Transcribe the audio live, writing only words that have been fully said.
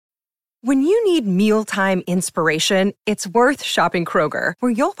When you need mealtime inspiration, it's worth shopping Kroger,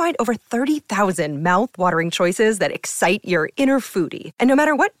 where you'll find over 30,000 mouth-watering choices that excite your inner foodie. And no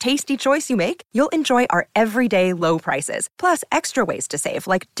matter what tasty choice you make, you'll enjoy our everyday low prices, plus extra ways to save,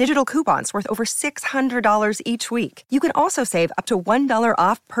 like digital coupons worth over $600 each week. You can also save up to $1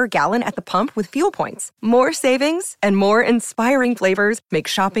 off per gallon at the pump with fuel points. More savings and more inspiring flavors make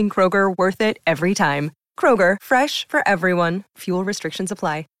shopping Kroger worth it every time. Kroger, fresh for everyone. Fuel restrictions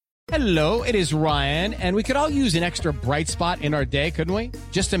apply. Hello, it is Ryan, and we could all use an extra bright spot in our day, couldn't we?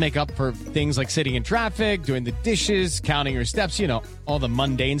 Just to make up for things like sitting in traffic, doing the dishes, counting your steps, you know, all the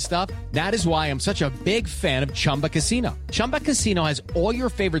mundane stuff. That is why I'm such a big fan of Chumba Casino. Chumba Casino has all your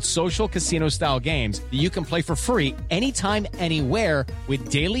favorite social casino-style games that you can play for free anytime, anywhere with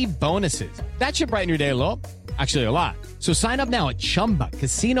daily bonuses. That should brighten your day a little. Actually, a lot. So sign up now at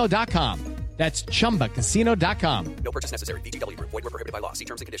ChumbaCasino.com. That's ChumbaCasino.com. No purchase necessary. VGW Group. Void where prohibited by law. See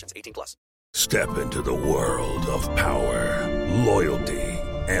terms and conditions. 18+. Step into the world of power, loyalty,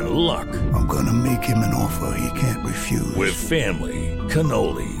 and luck. I'm gonna make him an offer he can't refuse. With family,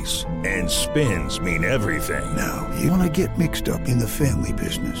 cannolis, and spins mean everything. Now, you wanna get mixed up in the family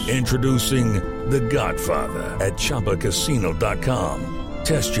business. Introducing The Godfather at ChumbaCasino.com.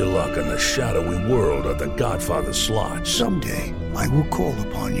 Test your luck in the shadowy world of The Godfather slot. Someday, I will call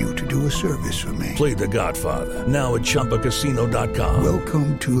upon you to do a service for me. Play The Godfather, now at ChumbaCasino.com.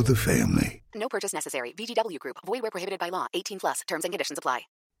 Welcome to the family. No purchase necessary. VGW Group. Void where prohibited by law. 18+. Terms and conditions apply.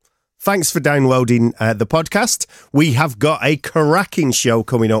 Thanks for downloading the podcast. We have got a cracking show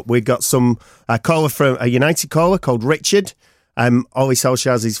coming up. We've got a caller from a United caller called Richard. Ole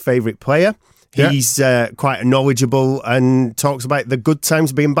Solskjaer's his favourite player. He's quite knowledgeable and talks about the good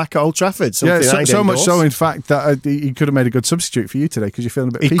times being back at Old Trafford. So much so, in fact, that he could have made a good substitute for you today because you're feeling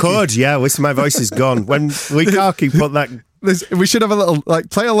a bit peaky. He could, yeah. Listen, my voice is gone. When Lukaku put that... We should have a little,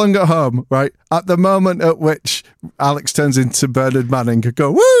 play along at home, right? At the moment at which Alex turns into Bernard Manning, could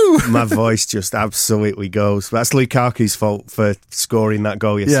go, woo! My voice just absolutely goes. That's Lukaku's fault for scoring that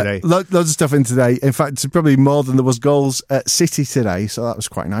goal yesterday. Yeah, loads of stuff in today. In fact, it's probably more than there was goals at City today, so that was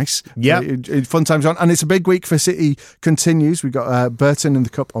quite nice. Yeah. Fun times on. And it's a big week for City continues. We've got Burton in the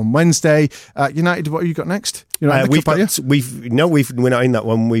Cup on Wednesday. United, what have you got next? We're not in that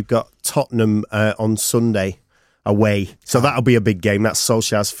one. We've got Tottenham on Sunday. Away. So that'll be a big game. That's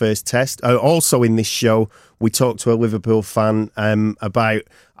Solskjaer's first test. Also in this show, we talked to a Liverpool fan about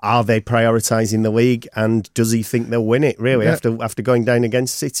are they prioritising the league and does he think they'll win it, really, after going down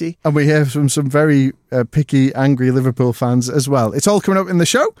against City? And we hear from some very picky, angry Liverpool fans as well. It's all coming up in the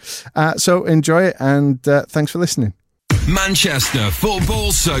show, so enjoy it and thanks for listening. Manchester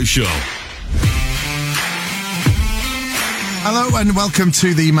Football Social. Hello and welcome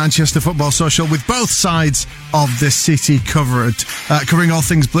to the Manchester Football Social with both sides of the city covered. Covering all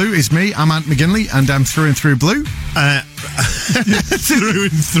things blue is me, I'm Ant McGinley, and I'm through and through blue. Through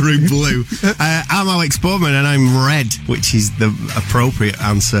and through blue. I'm Alex Bowman and I'm red, which is the appropriate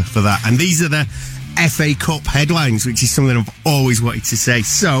answer for that. And these are the FA Cup headlines, which is something I've always wanted to say.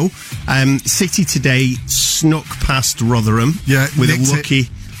 So, City today snuck past Rotherham with a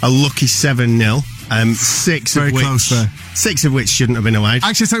lucky 7-0. Six of which shouldn't have been allowed.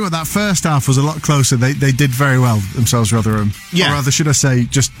 Actually, tell you what, that first half was a lot closer. They did very well themselves, Rotherham. Yeah. Or rather, should I say,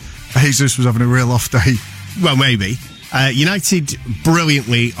 just Jesus was having a real off day. Well, maybe. United,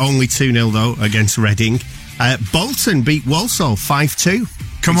 brilliantly, only 2-0 though, against Reading. Bolton beat Walsall 5-2.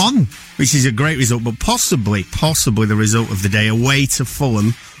 Come on. Which is a great result, but possibly the result of the day, away to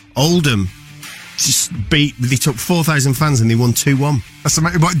Fulham. Oldham they took 4,000 fans and they won 2-1. That's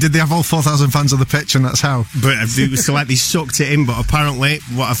amazing. What, did they have all 4,000 fans on the pitch and that's how? But it was like they sucked it in, but apparently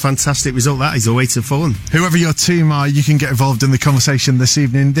what a fantastic result that is, away to Fulham. Whoever your team are, you can get involved in the conversation this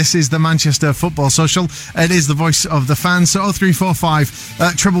evening. This is the Manchester Football Social. It is the voice of the fans. So 0345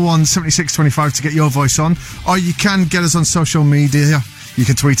 111 7625 to get your voice on, or you can get us on social media. You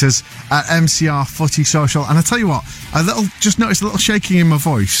can tweet us at MCR Footy Social. And I tell you what, just noticed a little shaking in my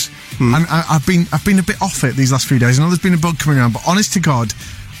voice. And I've been a bit off it these last few days. I know there's been a bug coming around, but honest to God,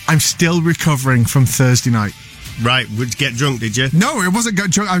 I'm still recovering from Thursday night. Right, would you get drunk, did you? No, it wasn't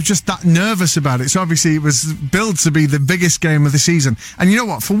get drunk. I was just that nervous about it. So obviously it was billed to be the biggest game of the season. And you know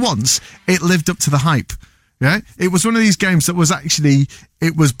what? For once, it lived up to the hype. Yeah, it was one of these games that was actually,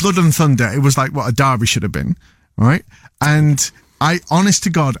 it was blood and thunder. It was like what a derby should have been, right? And honest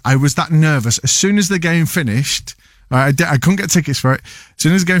to God, I was that nervous. As soon as the game finished, I couldn't get tickets for it. As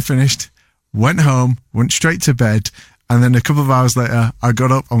soon as the game finished, went home, went straight to bed, and then a couple of hours later, I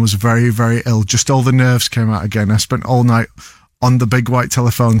got up and was very, very ill. Just all the nerves came out again. I spent all night on the big white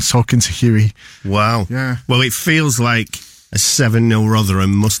telephone talking to Huey. Wow. Yeah. Well, it feels like a 7-0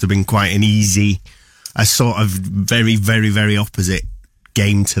 Rotherham must have been quite an easy, a sort of very, very, very opposite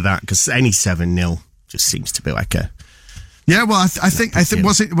game to that, because any 7-0 just seems to be like a... Yeah, well, I think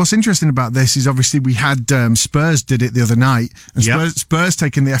what's interesting about this is obviously we had Spurs did it the other night, and Spurs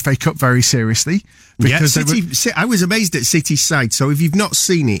taking the FA Cup very seriously. Because I was amazed at City's side. So if you've not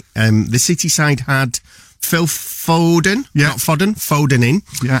seen it, the City side had Phil Foden, not Foden, Foden in.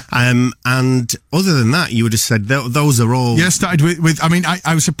 Yeah. And other than that, you would have said those are all... Yeah, started with I mean,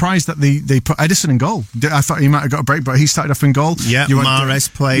 I was surprised that they put Edison in goal. I thought he might have got a break, but he started off in goal. Yeah,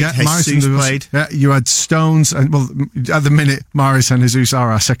 Mahrez played, Jesus played. Yeah, you had Stones, and well, at the minute, Mahrez and Jesus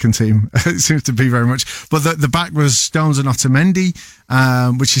are our second team. It seems to be very much. But the back was Stones and Otamendi,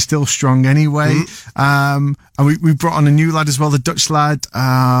 which is still strong anyway. And we brought on a new lad as well, the Dutch lad,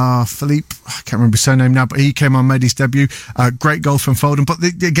 Philippe, I can't remember his surname now, but he came on, made his debut. Great goal from Foden, but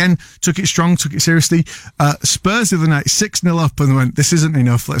they, again, took it strong, took it seriously. Spurs the other night, 6-0 up, and went, this isn't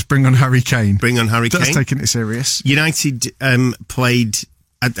enough, let's bring on Harry Kane. That's taking it serious. United played...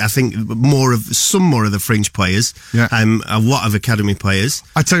 I think some more of the fringe players, a lot of academy players.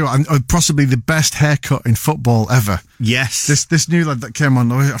 I tell you what, possibly the best haircut in football ever. Yes, this new lad that came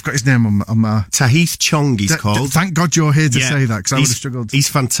on, I've got his name on my... Tahith Chong, he's called. Thank God you're here to say that, because I would have struggled. He's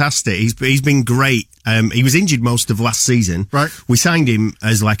fantastic. He's been great. He was injured most of last season. Right. We signed him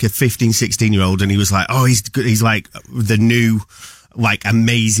as like a 15, 16-year-old, and he was like, oh, he's good. He's like the new... like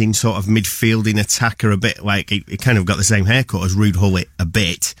amazing sort of midfielding attacker, a bit like he kind of got the same haircut as Ruud Gullit a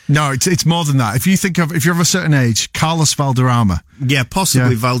bit. No, it's more than that. If you're of a certain age, Carlos Valderrama. Yeah,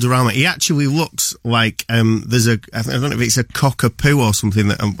 possibly Valderrama. He actually looks like I don't know if it's a cockapoo or something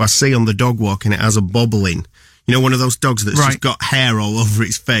that I see on the dog walk, and it has a bobble in. You know, one of those dogs that's just got hair all over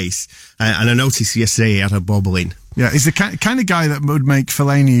its face. And I noticed yesterday he had a bobble in. Yeah, he's the kind of guy that would make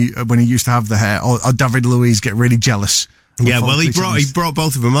Fellaini, when he used to have the hair, or David Luiz, get really jealous. Yeah, well, he brought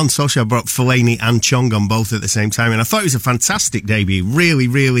both of them on. Solskjaer brought Fellaini and Chong on both at the same time, and I thought it was a fantastic debut. Really,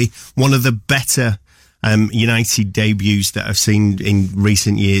 really one of the better United debuts that I've seen in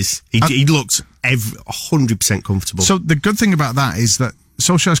recent years. He looked 100% comfortable. So the good thing about that is that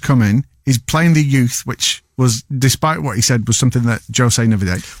Solskjaer's come in, he's playing the youth, which was, despite what he said, was something that Jose never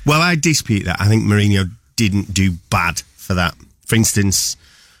did. Well, I dispute that. I think Mourinho didn't do bad for that. For instance...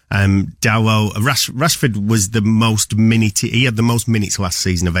 Rashford was the most he had the most minutes last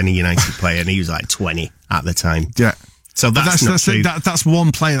season of any United player, and he was like 20 at the time. Yeah. So that's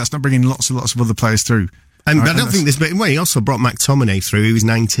one player that's not bringing lots of other players through. But I don't think he also brought McTominay through. He was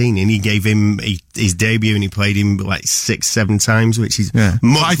 19, and he gave him his debut, and he played him like 6-7 times, which is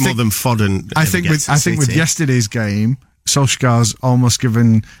much more than Foden. I think with yesterday's game, Solskjaer's almost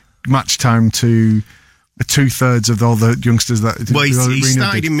given match time to 2/3 of all the youngsters that... Well, he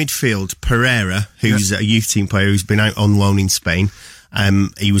started in midfield. Pereira, who's a youth team player who's been out on loan in Spain,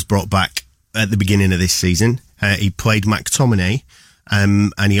 he was brought back at the beginning of this season. He played McTominay,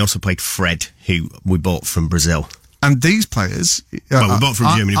 and he also played Fred, who we bought from Brazil. And these players... we bought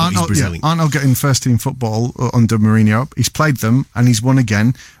from Germany, but he's Brazilian. Aren't all getting first-team football under Mourinho. He's played them, and he's won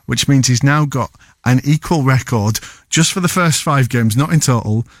again, which means he's now got an equal record, just for the first 5 games, not in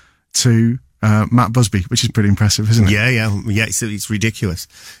total, to... Matt Busby, which is pretty impressive, isn't it? Yeah, it's ridiculous.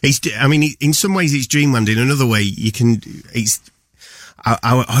 In some ways it's dreamland. In another way,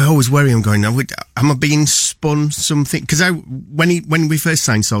 I always worry. I'm going, am I being spun something? Because when we first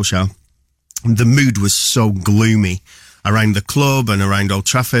signed Solskjaer, the mood was so gloomy around the club and around Old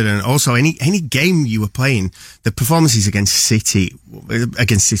Trafford, and also any game you were playing, the performances against City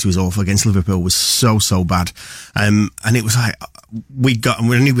was awful. Against Liverpool was so bad, and it was like we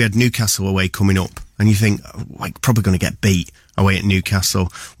knew we had Newcastle away coming up, and you think probably going to get beat away at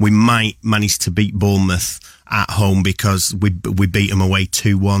Newcastle. We might manage to beat Bournemouth at home because we beat them away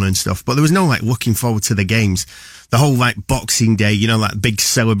 2-1 and stuff, but there was no looking forward to the games. The whole Boxing Day, big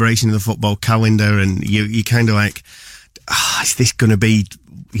celebration of the football calendar, and you kind of is this going to be,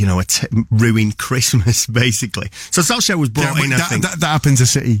 ruined Christmas, basically? So Solskjaer was brought in, I think. That happened to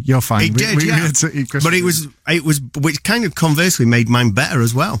City. You're fine. It did, we had City Christmas. But it was, which kind of conversely made mine better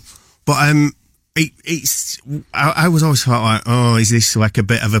as well. But I was always thought is this like a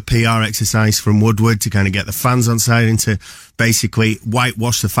bit of a PR exercise from Woodward to kind of get the fans on side and to basically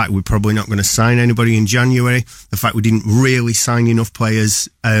whitewash the fact we're probably not going to sign anybody in January, the fact we didn't really sign enough players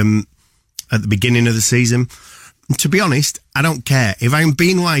at the beginning of the season. To be honest, I don't care. If I'm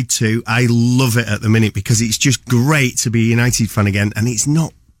being lied to, I love it at the minute because it's just great to be a United fan again, and it's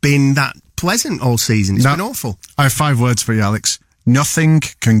not been that pleasant all season. It's been awful. I have 5 words for you, Alex. Nothing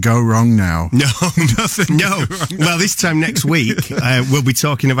can go wrong now. No, nothing. No. Well, this time next week, we'll be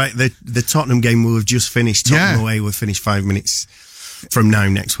talking about the Tottenham game we'll have just finished. Tottenham away will finish 5 minutes from now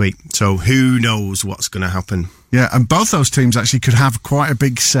next week. So who knows what's going to happen. Yeah, and both those teams actually could have quite a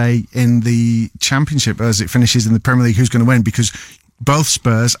big say in the Championship as it finishes in the Premier League, who's going to win, because both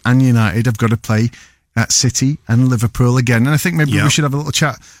Spurs and United have got to play at City and Liverpool again. And I think maybe we should have a little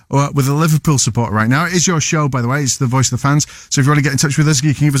chat with a Liverpool supporter right now. It is your show, by the way. It's the Voice of the Fans. So if you want to get in touch with us,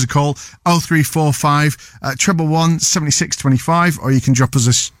 you can give us a call, 0345 111 7625, or you can drop us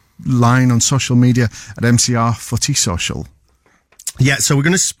a line on social media at MCR Footy Social. Yeah, so we're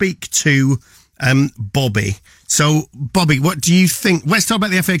going to speak to Bobby. So, Bobby, what do you think? Let's talk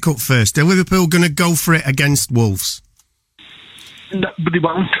about the FA Cup first. Are Liverpool going to go for it against Wolves? No, but they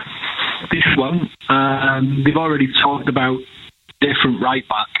won't. This won't. They've already talked about different right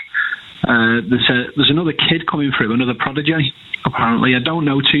back. There's another kid coming through, another prodigy, apparently. I don't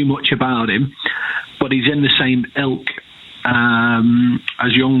know too much about him, but he's in the same ilk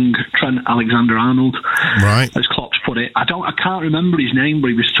as young Trent Alexander-Arnold, right, as Klopp's put it. I can't remember his name, but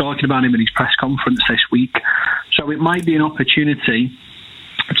he was talking about him in his press conference this week. So it might be an opportunity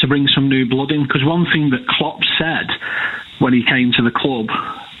to bring some new blood in, because one thing that Klopp said when he came to the club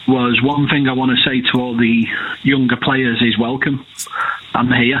was, one thing I want to say to all the younger players is welcome. I'm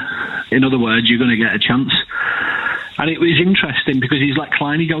here. In other words, you're going to get a chance. And it was interesting because he's let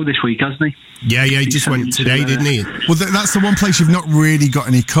Kleiny go this week, hasn't he? Yeah, he just went today, didn't he? Well, that's the one place you've not really got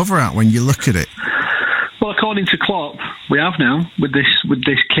any cover at when you look at it. Well, according to Klopp, we have now with this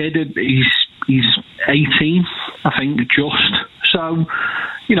kid. He's 18, I think, just. So,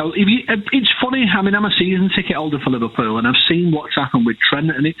 you know, it's funny. I mean, I'm a season ticket holder for Liverpool, and I've seen what's happened with Trent,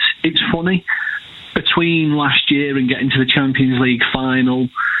 and it's funny. Between last year and getting to the Champions League final,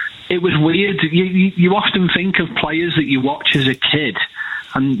 it was weird. You often think of players that you watch as a kid,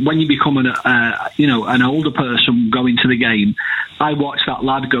 and when you become an older person going to the game, I watched that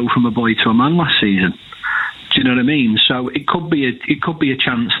lad go from a boy to a man last season. Do you know what I mean? So it could be a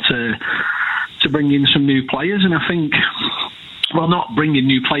chance to bring in some new players, and I think, well, not bring in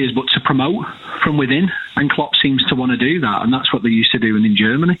new players, but to promote from within. And Klopp seems to want to do that, and that's what they used to do in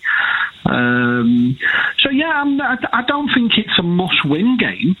Germany. So yeah, I don't think it's a must-win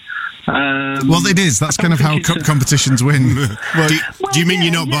game. Well, it is. That's kind of how cup competitions win. Do you mean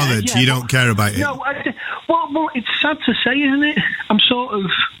you're not bothered? You don't care about it? No. Well, it's sad to say, isn't it? I'm sort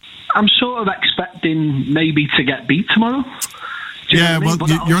of expecting maybe to get beat tomorrow. Yeah, well,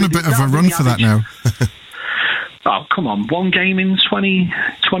 you're on a bit of a run for that now. Oh, come on. One game in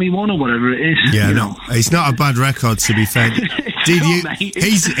 2021 or whatever it is. Yeah, no. It's not a bad record, to be fair.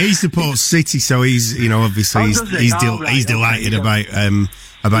 He supports City, so he's, obviously he's delighted about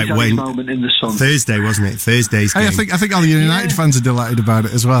when moment in the sun. Thursday, wasn't it? Thursday's game. I think all the United fans are delighted about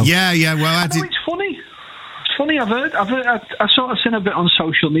it as well. Yeah. Well, I did. It's funny. It's funny. I've heard. I sort of seen a bit on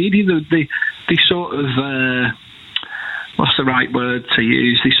social media. They sort of. What's the right word to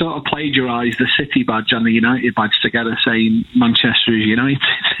use? They sort of plagiarised the City badge and the United badge together, saying Manchester is United.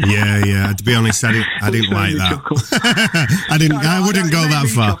 Yeah. To be honest, I didn't like that. I wouldn't go that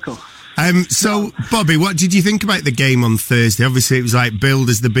far. So, Bobby, what did you think about the game on Thursday? Obviously, it was billed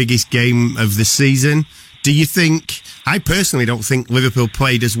as the biggest game of the season. Do you think? I personally don't think Liverpool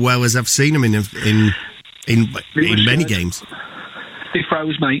played as well as I've seen them in many games. They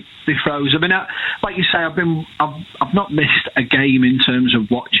froze, mate. They froze. I mean, like you say, I've not missed a game in terms of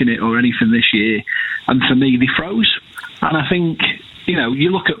watching it or anything this year, and for me, they froze. And I think,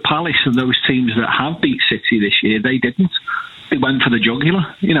 you look at Palace and those teams that have beat City this year, they didn't. They went for the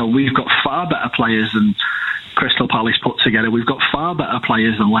jugular. We've got far better players than Crystal Palace put together. We've got far better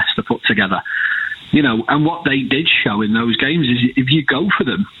players than Leicester put together. And what they did show in those games is if you go for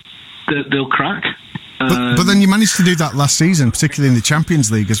them, they'll crack. But then you managed to do that last season, particularly in the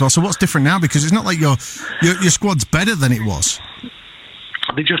Champions League as well. So what's different now? Because it's not like your squad's better than it was.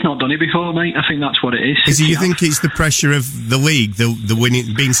 They've just not done it before, mate. I think that's what it is. You think it's the pressure of the league, the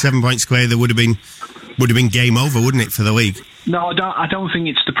winning, being 7 points clear? There would have been game over, wouldn't it, for the league? No, I don't think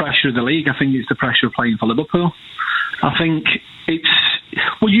it's the pressure of the league. I think it's the pressure of playing for Liverpool. I think it's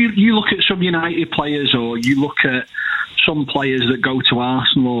you look at some United players, or you look at some players that go to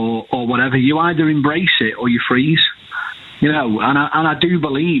Arsenal or whatever. You either embrace it or you freeze. And I do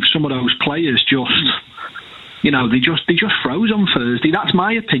believe some of those players just. They just froze on Thursday. That's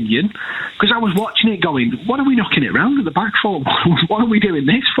my opinion, because I was watching it going, what are we knocking it around at the back for? What are we doing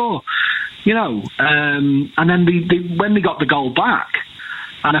this for? And then when they got the goal back,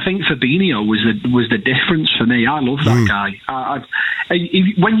 and I think Fabinho was the difference for me. I love that guy.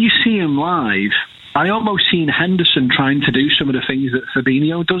 When you see him live, I almost seen Henderson trying to do some of the things that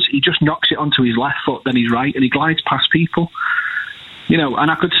Fabinho does. He just knocks it onto his left foot, then his right, and he glides past people. You know, and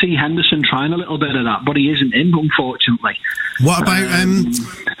I could see Henderson trying a little bit of that, but he isn't in, unfortunately. What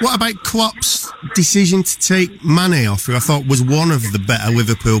about Klopp's decision to take Mane off, who I thought was one of the better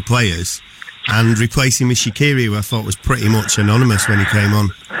Liverpool players, and replace him with Shaqiri, who I thought was pretty much anonymous when he came on?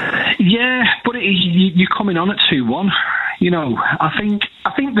 Yeah, but you're coming on at 2-1. You know, I think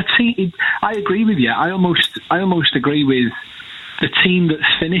the team. I agree with you. I almost agree with the team that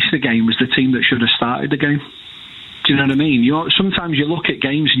finished the game was the team that should have started the game. Do you know what I mean? Sometimes you look at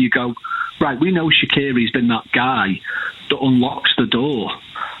games and you go, right, we know Shaqiri's been that guy that unlocks the door.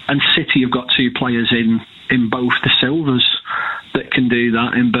 And City have got two players in both the Silvers that can do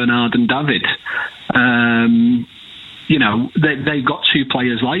that, in Bernard and David. You know, they've got two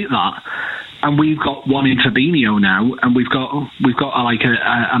players like that. And we've got one in Fabinho now, and we've got like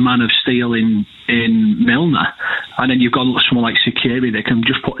a man of steel in Milner, and then you've got someone like Shaqiri that can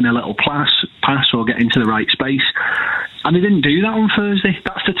just put in a little pass or get into the right space. And they didn't do that on Thursday.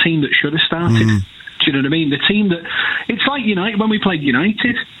 That's the team that should have started. Do you know what I mean? The team that, it's like United when we played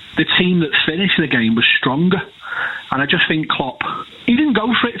United. The team that finished the game was stronger. And I just think Klopp, he didn't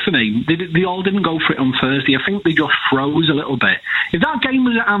go for it for me. They all didn't go for it on Thursday. I think they just froze a little bit. If that game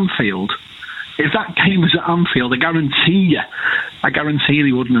was at Anfield, I guarantee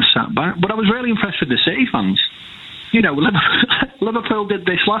they wouldn't have sat back. But I was really impressed with the City fans. You know, Liverpool did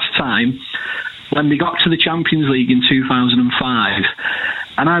this last time when they got to the Champions League in 2005.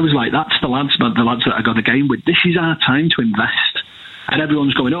 And I was like, that's the lads that I got a game with. This is our time to invest. And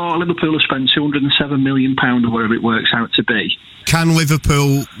everyone's going, oh, Liverpool have spent £207 million or whatever it works out to be. Can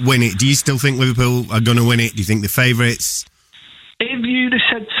Liverpool win it? Do you still think Liverpool are going to win it? Do you think they're favourites? If you'd have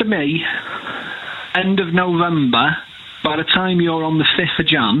said to me, end of November, by the time you're on the 5th of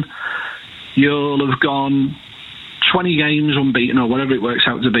Jan, you'll have gone 20 games unbeaten, or whatever it works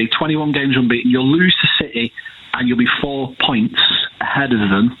out to be, 21 games unbeaten. You'll lose to City, and you'll be 4 points ahead of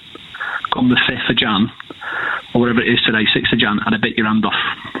them come the 5th of Jan, or whatever it is today, 6th of Jan, and I bit your hand off.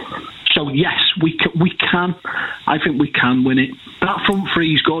 So, yes, we can. I think we can win it. That front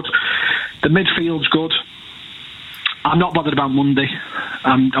three's good. The midfield's good. I'm not bothered about Monday.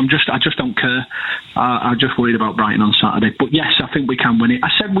 I just don't care. I'm just worried about Brighton on Saturday. But yes, I think we can win it. I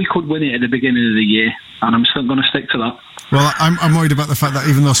said we could win it at the beginning of the year, and I'm still going to stick to that. Well, I'm worried about the fact that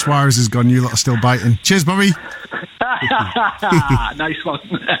even though Suarez is gone, you lot are still biting. Cheers, Bobby. Nice one.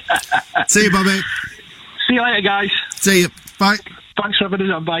 See you, Bobby. See you later, guys. See you. Bye. Thanks for having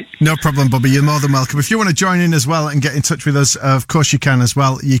us on, bye. No problem, Bobby. You're more than welcome. If you want to join in as well and get in touch with us, of course you can as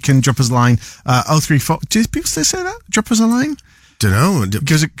well. You can drop us a line, 034... Do people still say that? Drop us a line? Don't know.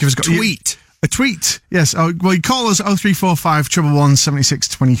 Give us a tweet. A tweet, yes. Well, you call us 0345 111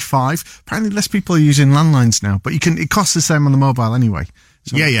 7625. Apparently less people are using landlines now, but it costs the same on the mobile anyway.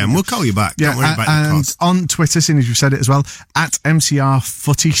 So, yeah, and we'll call you back. Don't worry about the cost. And on Twitter, seeing as you've said it as well, at MCR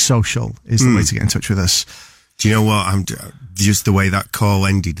Footy Social is the way to get in touch with us. Do you know what? Just the way that call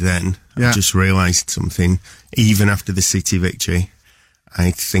ended then, I just realised something. Even after the City victory, I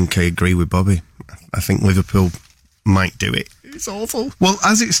think I agree with Bobby. I think Liverpool might do it. It's awful. Well,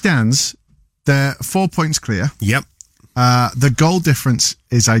 as it stands, they're 4 points clear. Yep. The goal difference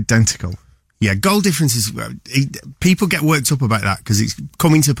is identical. Yeah, goal difference is... people get worked up about that because it's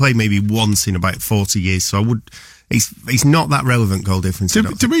come into play maybe once in about 40 years, so it's not that relevant, goal difference.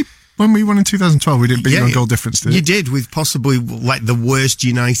 Did we... When we won in 2012, we didn't beat you on goal difference, did we? You did, with possibly like the worst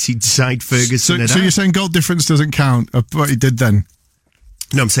United side Ferguson had. So you're saying goal difference doesn't count, but it did then?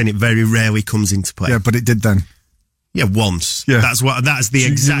 No, I'm saying it very rarely comes into play. Yeah, but it did then. Yeah, once. Yeah. That's the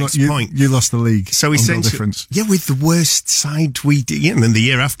exact point. You lost the league. So essentially, yeah, with the worst side we did. Yeah, and then the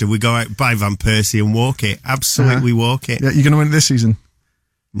year after we go out, buy Van Persie and walk it. Absolutely walk it. Yeah, you're going to win it this season?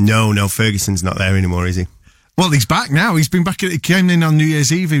 No, Ferguson's not there anymore, is he? Well, he's back now. He's been back. He came in on New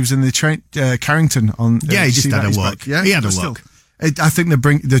Year's Eve. He was in the Carrington on. Yeah, he just had a look. Yeah, he had a look. I think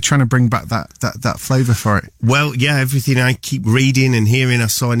they're trying to bring back that flavour for it. Well, yeah, everything I keep reading and hearing. I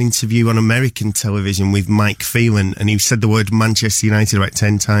saw an interview on American television with Mike Phelan, and he said the word Manchester United about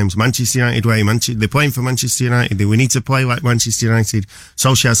 10 times. Manchester United way. They're playing for Manchester United. We need to play like Manchester United.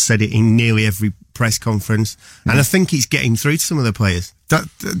 Solskjaer said it in nearly every press conference, and I think it's getting through to some of the players.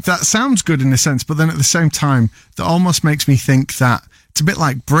 That sounds good in a sense, but then at the same time, that almost makes me think that it's a bit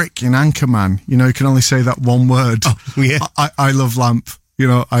like Brick in Anchorman. You know, you can only say that one word. Oh, yeah. I love lamp. You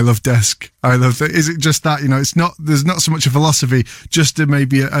know, I love desk. I love. Is it just that? You know, it's not. There's not so much a philosophy, just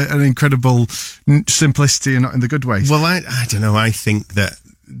maybe an incredible simplicity, and not in the good way. Well, I don't know. I think that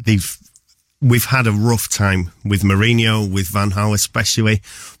they've we've had a rough time with Mourinho, with Van Gaal especially.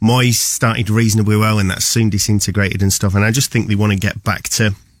 Moyes started reasonably well and that's soon disintegrated and stuff. And I just think they want to get back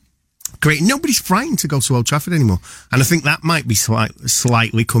to great. Nobody's frightened to go to Old Trafford anymore. And I think that might be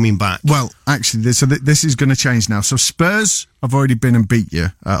slightly coming back. Well, actually, this is going to change now. So Spurs have already been and beat you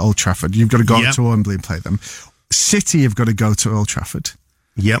at Old Trafford. You've got to go to Wembley and play them. City have got to go to Old Trafford.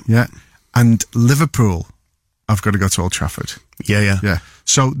 Yep. Yeah. And Liverpool have got to go to Old Trafford. Yeah.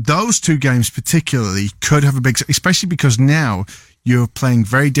 So those two games particularly could have a big, especially because now you're playing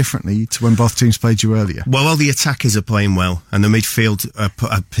very differently to when both teams played you earlier. Well, all the attackers are playing well, and the midfield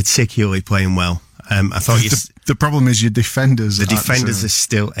are particularly playing well. I thought the problem is your defenders. The defenders are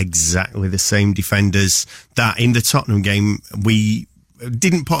still exactly the same defenders that in the Tottenham game we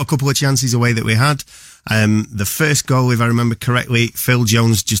didn't put a couple of chances away that we had. The first goal, if I remember correctly, Phil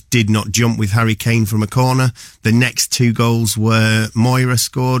Jones just did not jump with Harry Kane from a corner. The next two goals were Moira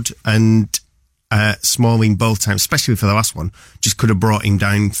scored and Smalling both times, especially for the last one, just could have brought him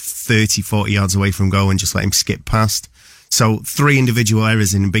down 30, 40 yards away from goal and just let him skip past. So 3 individual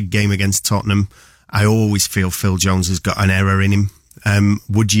errors in a big game against Tottenham. I always feel Phil Jones has got an error in him.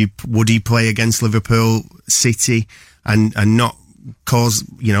 Would he play against Liverpool, City and not cause,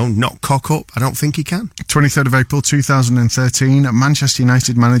 not cock up? I don't think he can. 23rd of April 2013, Manchester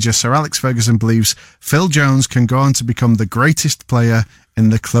United manager Sir Alex Ferguson believes Phil Jones can go on to become the greatest player in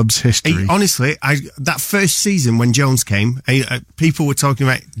the club's history. Honestly, that first season when Jones came, people were talking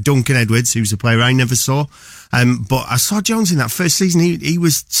about Duncan Edwards, who's a player I never saw. But I saw Jones in that first season. He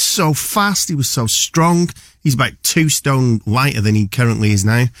was so fast. He was so strong. He's about 2 stone lighter than he currently is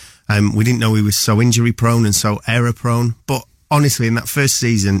now. We didn't know he was so injury prone and so error prone. But honestly, in that first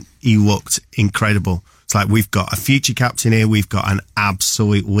season, he looked incredible. It's like we've got a future captain here. We've got an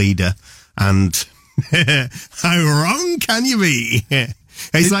absolute leader. And how wrong can you be?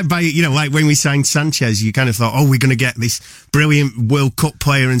 It's like like when we signed Sanchez, you kind of thought, we're going to get this brilliant World Cup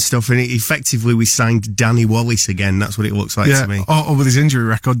player and stuff. And effectively, we signed Danny Wallace again. That's what it looks like to me. Or with his injury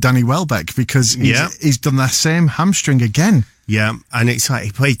record, Danny Welbeck, because he's done the same hamstring again. Yeah, and it's like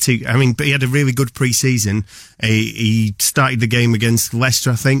he played but he had a really good pre-season. He started the game against Leicester,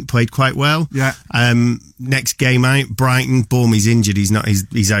 I think, played quite well. Yeah. Next game out, Brighton, boom, he's injured. He's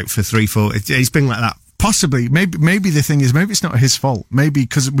out for 3-4. It's been like that. Possibly. Maybe the thing is, maybe it's not his fault. Maybe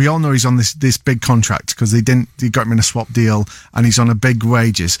because we all know he's on this big contract because they got him in a swap deal and he's on a big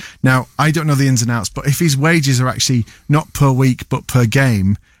wages. Now, I don't know the ins and outs, but if his wages are actually not per week but per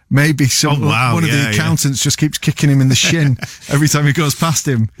game, maybe one of the accountants just keeps kicking him in the shin every time he goes past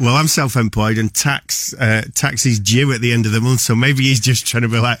him. Well, I'm self-employed and tax is due at the end of the month, so maybe he's just trying to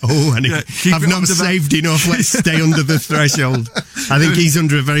be like, I've not saved enough, let's stay under the threshold. I think he's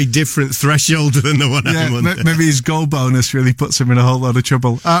under a very different threshold than the one I'm under. Maybe his goal bonus really puts him in a whole lot of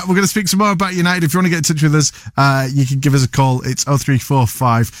trouble. We're going to speak some more about United. If you want to get in touch with us, you can give us a call. It's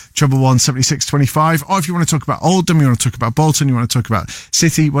 0345 111 7625. Or if you want to talk about Oldham, you want to talk about Bolton, you want to talk about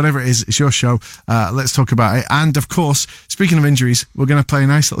City, whatever it is, it's your show. Let's talk about it. And of course, speaking of injuries, we're going to play a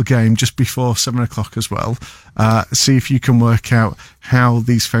nice little game just before 7:00 as well. See if you can work out how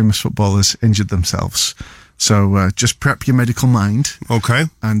these famous footballers injured themselves. So just prep your medical mind. Okay.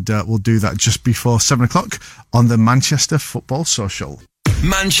 And we'll do that just before 7:00 on the Manchester Football Social.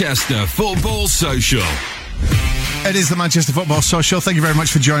 Manchester Football Social. It is the Manchester Football Social. Thank you very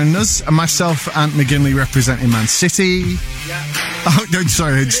much for joining us. And myself, Ant McGinley, representing Man City. Yeah. Oh, no,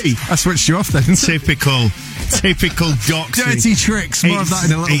 sorry. I switched you off then. Typical doxing. Dirty tricks. More of that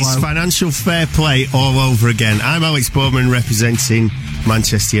in a little while. It's financial fair play all over again. I'm Alex Bowman, representing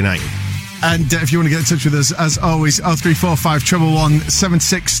Manchester United. And if you want to get in touch with us, as always, 0345 111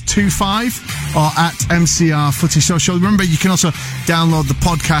 7625 or at MCR Footy Social. Remember, you can also download the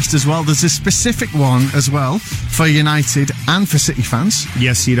podcast as well. There's a specific one as well for United and for City fans.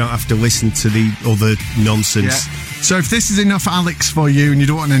 Yes, you don't have to listen to the other nonsense. Yeah. So if this is enough Alex for you and you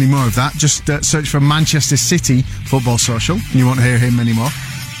don't want any more of that, just search for Manchester City Football Social and you won't hear him anymore.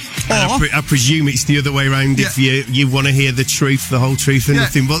 I presume it's the other way around. If you want to hear the truth, the whole truth, and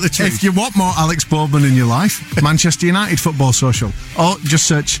nothing but the truth. If you want more Alex Bowman in your life, Manchester United Football Social, or just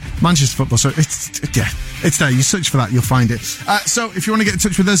search Manchester Football Social. It's there. You search for that, you'll find it. So if you want to get in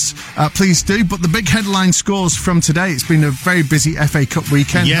touch with us, please do. But the big headline scores from today, it's been a very busy FA Cup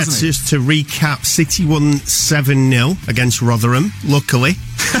weekend, hasn't it? Just to recap, City won 7-0 against Rotherham, luckily.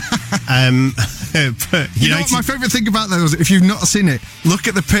 You know what my favourite thing about that was, if you've not seen it, look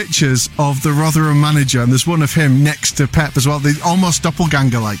at the pictures of the Rotherham manager, and there's one of him next to Pep as well. They're almost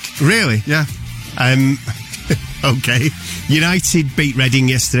doppelganger-like. Really? Yeah. Okay. United beat Reading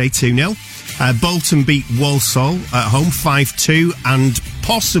yesterday 2-0. Bolton beat Walsall at home 5-2, and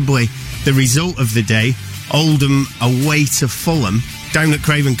possibly the result of the day, Oldham away to Fulham, down at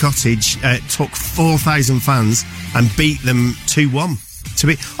Craven Cottage, took 4,000 fans and beat them 2-1.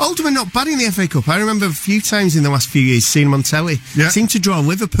 Oldham are not bad in the FA Cup. I remember a few times in the last few years seeing them on telly. Yeah. Seemed to draw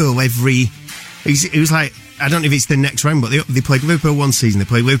Liverpool every... It was like, I don't know if it's the next round, but they played Liverpool one season, they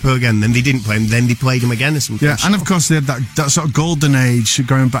played Liverpool again, then they didn't play them, then they played them again or something. Yeah, and of course they had that sort of golden age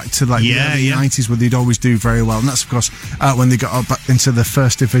going back to the early 90s where they'd always do very well, and that's of course when they got up back into the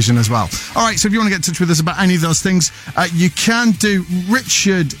first division as well. Alright, so if you want to get in touch with us about any of those things, you can do.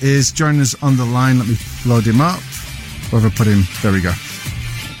 Richard is joining us on the line. Let me load him up. Where have I put him? There we go.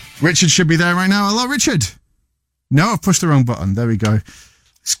 Richard should be there right now. Hello, Richard. No, I've pushed the wrong button. There we go.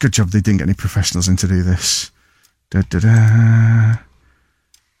 It's a good job they didn't get any professionals in to do this. That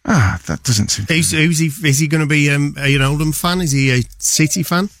doesn't seem... Is he going to be an Oldham fan? Is he a City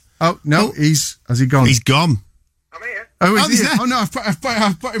fan? Oh, no, has he gone? He's gone. I'm here. Oh, is he there? Oh, no,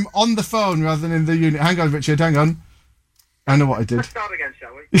 I've put him on the phone rather than in the unit. Hang on, Richard, hang on. I know what I did. Let's start again,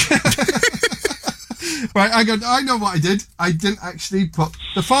 shall we? Right, I know what I did. I didn't actually put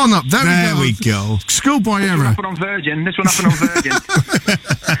the phone up. There we go. Schoolboy error. This one happened on Virgin.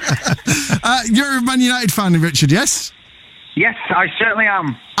 You're a Man United fan, Richard, yes? Yes, I certainly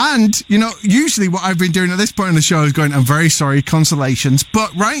am. And, usually what I've been doing at this point in the show is going, I'm very sorry, consolations.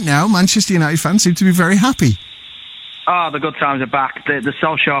 But right now, Manchester United fans seem to be very happy. The good times are back. The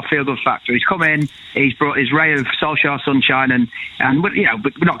Solskjaer feel-good factor. He's come in, he's brought his ray of Solskjaer sunshine, and we're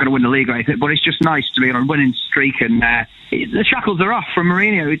not going to win the league or anything, but it's just nice to be on a winning streak, and the shackles are off from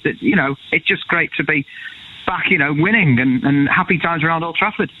Mourinho. It's just great to be back, winning, and happy times around Old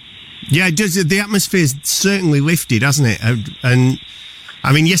Trafford. Yeah, it does. The atmosphere's certainly lifted, hasn't it? And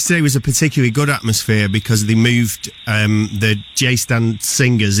I mean, yesterday was a particularly good atmosphere because they moved the J-Stand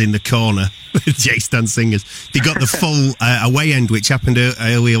singers in the corner. The J-Stand singers. They got the full away end, which happened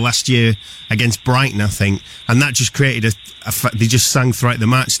earlier last year against Brighton, I think. And that just created they just sang throughout the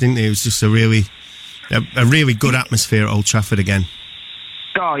match, didn't they? It was just a really good atmosphere at Old Trafford again.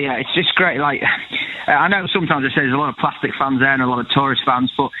 Oh, yeah, it's just great. Like, I know sometimes I say there's a lot of plastic fans there and a lot of tourist fans,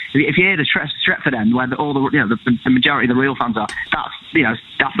 but if you hear the Stretford end, where all the majority of the real fans are, that's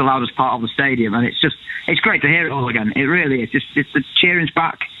the loudest part of the stadium, and it's great to hear it all again. It really is. It's the cheering's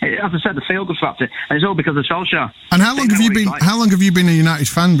back. As I said, the feel-good factor, and it's all because of Solskjaer. And how long have you been a United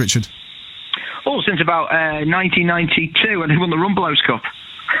fan, Richard? Oh, since about 1992, when they won the Rumbelows Cup.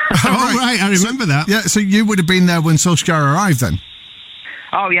 Oh, right, I remember that. Yeah, so you would have been there when Solskjaer arrived then?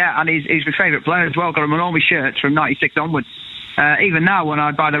 Oh, yeah, and he's my favourite player as well. Got him on all my shirts from 96 onwards. Even now, when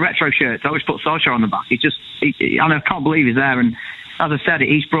I buy the retro shirts, I always put Solskjaer on the back. I can't believe he's there. And as I said,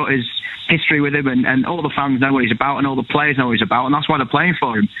 he's brought his history with him, and all the fans know what he's about, and all the players know what he's about, and that's why they're playing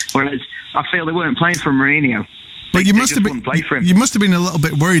for him. Whereas I feel they weren't playing for Mourinho. But you must have been a little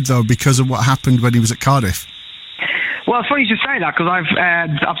bit worried, though, because of what happened when he was at Cardiff. Well, it's funny you should say that, because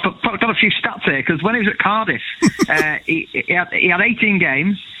I've got a few stats here, because when he was at Cardiff, he had 18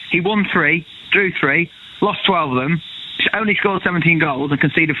 games, he won 3, drew 3, lost 12 of them, only scored 17 goals and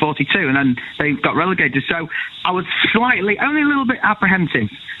conceded 42, and then they got relegated. So I was only a little bit apprehensive,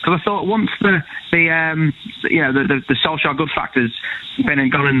 because I thought once the Solskjaer good factor's been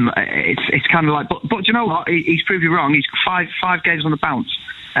and gone, and it's kind of like, but you know what? He's proved you wrong. He's got five games on the bounce,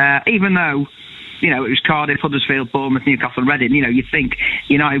 even though. It was Cardiff, Huddersfield, Bournemouth, Newcastle and Reading. You think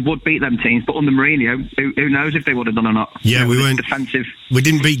United would beat them teams, but under Mourinho, who knows if they would have done or not. Yeah, we weren't defensive. We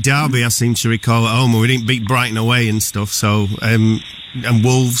didn't beat Derby, I seem to recall, at home, or we didn't beat Brighton away and stuff. So, and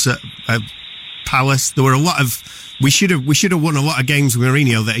Wolves at Palace. There were a lot of. We should have won a lot of games with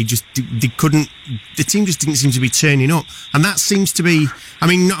Mourinho that they couldn't. The team just didn't seem to be turning up, and that seems to be. I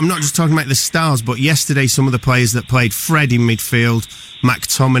mean, I'm not just talking about the stars, but yesterday some of the players that played, Fred in midfield,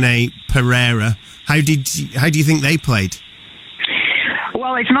 McTominay, Pereira. How do you think they played?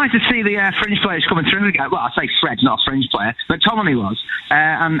 Well, it's nice to see the fringe players coming through again. Well, I say Fred's not a fringe player, but McTominay was.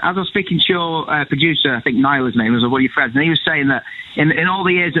 And as I was speaking to your producer, I think Niall's name was one of your friends, and he was saying that in all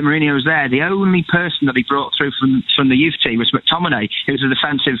the years that Mourinho was there, the only person that he brought through from the youth team was McTominay, who was a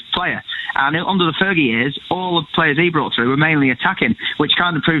defensive player. And under the Fergie years, all the players he brought through were mainly attacking, which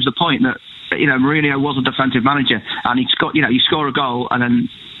kind of proves the point that Mourinho was a defensive manager, and you score a goal and then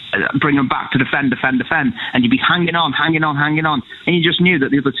bring them back to defend, and you'd be hanging on, and you just knew that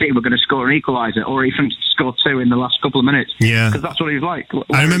the other team were going to score an equaliser or even score 2 in the last couple of minutes. Yeah, because that's what he was like.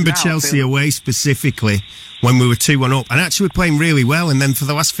 I remember Chelsea away specifically when we were 2-1 up, and actually were playing really well, and then for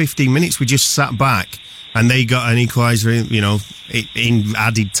the last 15 minutes we just sat back and they got an equaliser, in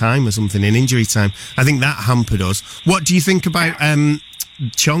added time or something, in injury time. I think that hampered us. What do you think about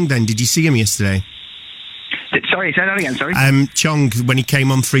Chong then? Did you see him yesterday? Sorry, say that again, sorry. Chong, when he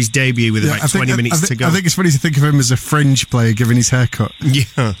came on for his debut with about 20 minutes to go. I think it's funny to think of him as a fringe player giving his haircut.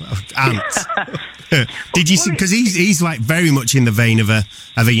 Yeah, Ant. Did you see? Because he's like very much in the vein of a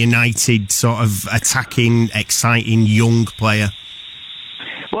United sort of attacking, exciting young player.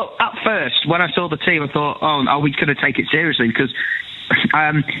 Well, at first, when I saw the team, I thought, are we going to take it seriously? Because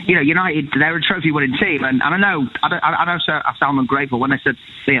United, they're a trophy-winning team, and I know I sound ungrateful when they said,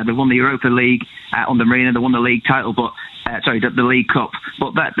 they won the Europa League under Mourinho, they won the league title, but the League Cup.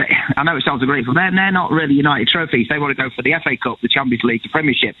 But I know it sounds ungrateful. They're not really United trophies. They want to go for the FA Cup, the Champions League, the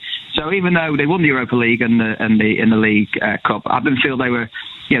Premiership. So even though they won the Europa League and the League Cup, I didn't feel they were,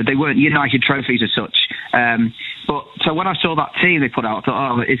 they weren't United trophies as such. But so when I saw that team they put out, I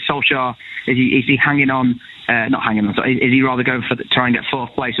thought, is Solskjaer, is he hanging on? Not hanging on. Is he rather going for try and get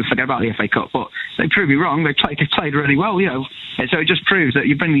fourth place and forget about the FA Cup? But they proved me wrong. They played really well, And so it just proves that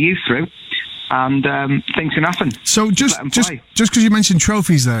you bring the youth through, and things can happen. So just because you mentioned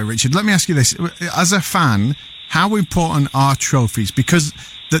trophies there, Richard, let me ask you this: as a fan, how important are trophies? Because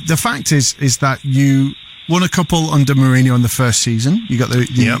the fact is that you won a couple under Mourinho in the first season. You got the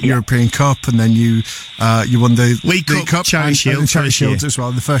European Cup, and then you won the League Cup, Charity Shield as well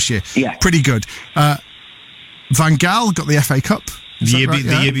in the first year. Yeah, pretty good. Van Gaal got the FA Cup. The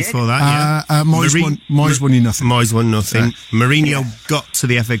year before that, Moyes won you nothing. Moyes won nothing. Yeah. Mourinho got to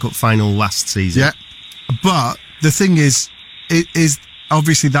the FA Cup final last season. Yeah, but the thing is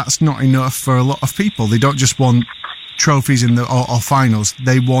obviously that's not enough for a lot of people. They don't just want trophies in or finals.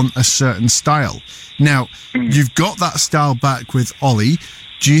 They want a certain style. Now, you've got that style back with Ollie.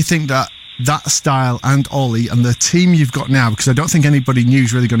 Do you think that style and Ollie and the team you've got now, because I don't think anybody new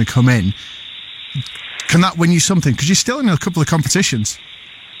is really going to come in, can that win you something? Because you're still in a couple of competitions.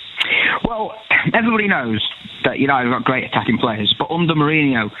 Well, everybody knows that United have got great attacking players, but under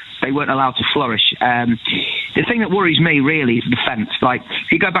Mourinho, they weren't allowed to flourish. The thing that worries me really is the defence. Like,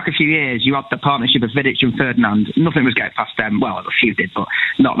 if you go back a few years, you had the partnership of Vidic and Ferdinand. Nothing was getting past them. Well, a few did, but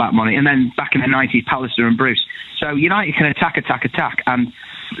not that many. And then back in the 90s, Pallister and Bruce. So United can attack. And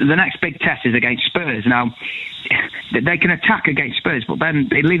the next big test is against Spurs. Now, they can attack against Spurs, but then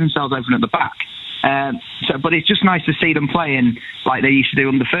they leave themselves open at the back. But it's just nice to see them playing like they used to do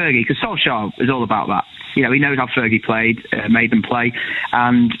under Fergie, because Solskjaer is all about that. He knows how Fergie played, made them play,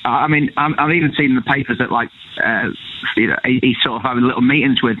 and I've even seen in the papers that he's sort of having little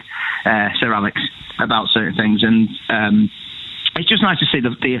meetings with Sir Alex about certain things, and it's just nice to see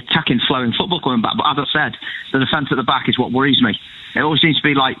the attacking flow in football coming back. But as I said, the defence at the back is what worries me. It always seems to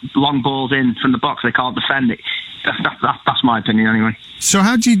be like long balls in from the box, they can't defend it. That's my opinion anyway. So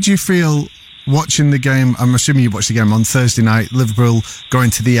how did you feel watching the game? I'm assuming you watched the game on Thursday night, Liverpool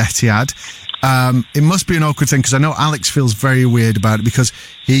going to the Etihad. It must be an awkward thing, because I know Alex feels very weird about it because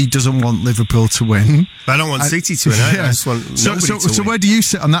he doesn't want Liverpool to win. I don't want City to win. I just want nobody to win. So where do you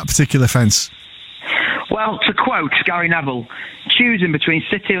sit on that particular fence? Well, to quote Gary Neville, choosing between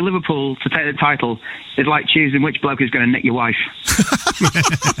City or Liverpool to take the title is like choosing which bloke is going to nick your wife.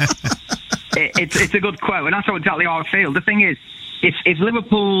 It's a good quote, and that's exactly how I feel. The thing is, if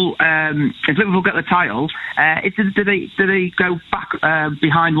Liverpool get the title, do they go back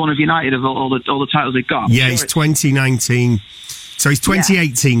behind one of United of all the titles they've got? Yeah, it's 2019. So it's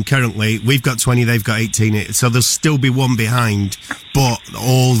 2018 currently. We've got 20, they've got 18. So there'll still be one behind, but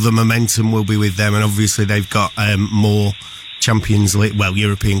all the momentum will be with them, and obviously they've got more Champions League,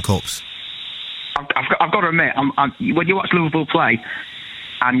 European Cups. I've got to admit, when you watch Liverpool play,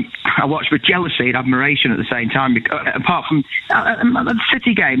 and I watch with jealousy and admiration at the same time. Apart from the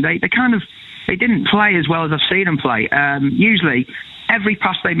City game, they didn't play as well as I've seen them play. Usually, every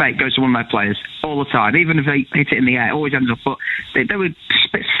pass they make goes to one of their players all the time. Even if they hit it in the air, it always ends up. But they were a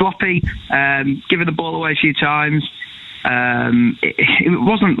bit sloppy, giving the ball away a few times. It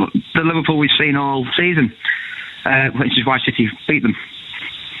wasn't the Liverpool we've seen all season, which is why City beat them.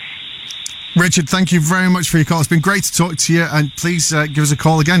 Richard, thank you very much for your call. It's been great to talk to you, and please give us a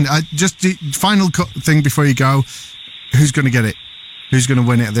call again. Just the final thing before you go: who's going to get it? Who's going to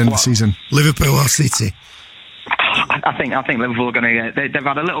win it at the end of the season? Liverpool or City? I think Liverpool are going to get it. They've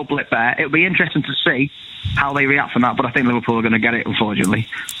had a little blip there. It'll be interesting to see how they react from that, but I think Liverpool are going to get it, unfortunately.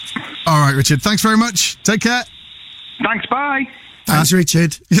 All right, Richard. Thanks very much. Take care. Thanks. Bye. Thanks,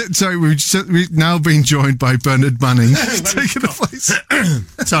 Richard. Sorry, we've now been joined by Bernard Manning, taking the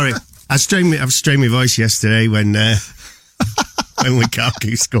place. Sorry. I strained my voice yesterday when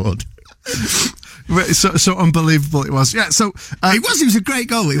Lukaku scored. So unbelievable it was. Yeah, so it was a great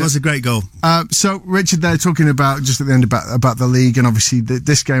goal. It was a great goal. So Richard, they're talking about just at the end about the league, and obviously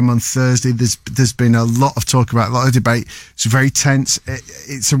this game on Thursday. There's been a lot of talk about, a lot of debate. It's very tense.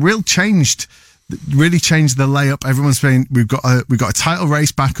 It's a real changed really changed the layup. Everyone's saying we've got a title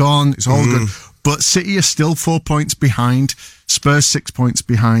race back on. It's all good. But City are still 4 points behind. Spurs 6 points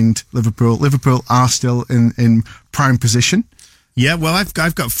behind Liverpool. Liverpool are still in prime position. Yeah, well,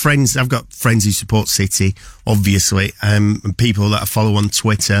 I've got friends. I've got friends who support City, obviously, and people that I follow on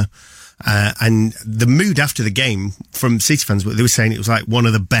Twitter. And the mood after the game from City fans, they were saying it was like one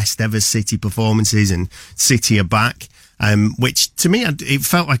of the best ever City performances, and City are back. Which to me, it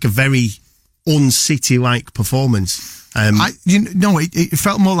felt like a very un-City-like performance. It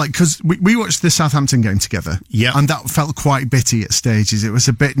felt more like, because we watched the Southampton game together, and that felt quite bitty at stages. It was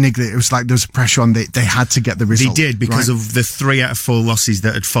a bit niggly. It was like there was pressure on. They had to get the result. They did, because of the 3 out of 4 losses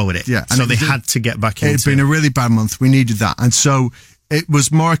that had followed it. Yeah, so they had to get back into it. It had been a really bad month. We needed that, and so it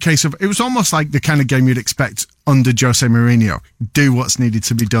was more a case of, it was almost like the kind of game you'd expect under Jose Mourinho. Do what's needed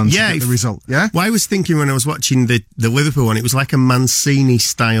to be done to get the result. Yeah. Well, I was thinking when I was watching the Liverpool one, it was like a Mancini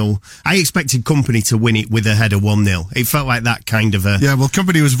style. I expected Kompany to win it with a header 1-0. It felt like that kind of a. Yeah, well,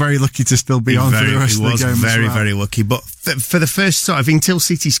 Kompany was very lucky to still be on for the rest of the game. He was very, very lucky. But for the first sort of, until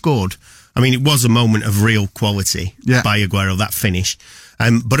City scored, I mean, it was a moment of real quality by Aguero, that finish.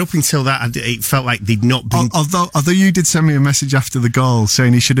 But up until that, it felt like they'd not been. Although you did send me a message after the goal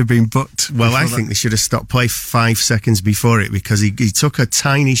saying he should have been booked. Well, I think they should have stopped play 5 seconds before it, because he took a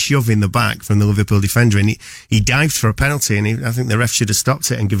tiny shove in the back from the Liverpool defender, and he dived for a penalty, and I think the ref should have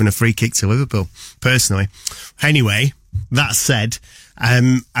stopped it and given a free kick to Liverpool, personally. Anyway, that said,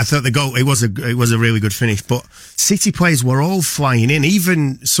 I thought the goal, it was a really good finish, but City players were all flying in,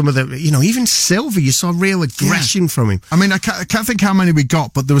 even some of the, even Silva, you saw real aggression from him. I mean, I can't think how many we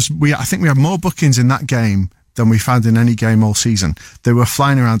got, but I think we had more bookings in that game than we found in any game all season. They were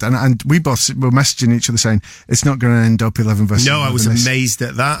flying around, and we both were messaging each other saying it's not going to end up 11 versus 11. No, I was amazed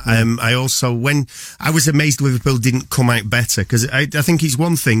at that. I was amazed Liverpool didn't come out better, because I think it's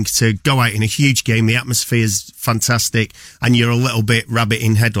one thing to go out in a huge game, the atmosphere's fantastic, and you're a little bit rabbit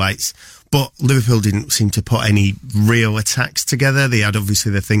in headlights. But Liverpool didn't seem to put any real attacks together. They had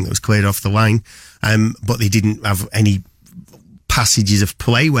obviously the thing that was cleared off the line, but they didn't have any passages of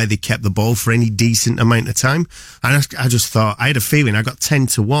play where they kept the ball for any decent amount of time. And I just thought, I had a feeling, I got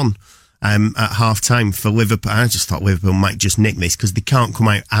 10-1 at half time for Liverpool. I just thought Liverpool might just nick this, because they can't come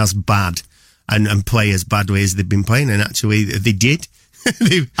out as bad and play as badly as they've been playing, and actually they did.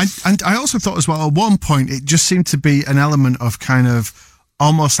 and I also thought as well, at one point it just seemed to be an element of kind of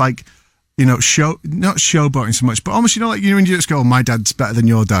almost like, not showboating so much, but almost, like, when you just go, oh, my dad's better than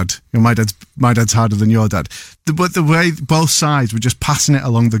your dad. My dad's harder than your dad. But the way both sides were just passing it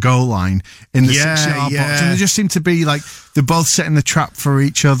along the goal line in the 6-yard box, and it just seemed to be like they're both setting the trap for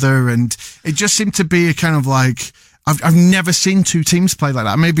each other, and it just seemed to be a kind of like, I've never seen two teams play like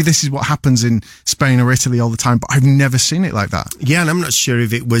that. Maybe this is what happens in Spain or Italy all the time, but I've never seen it like that. Yeah, and I'm not sure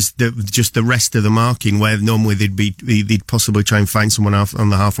if it was just the rest of the marking, where normally they'd possibly try and find someone on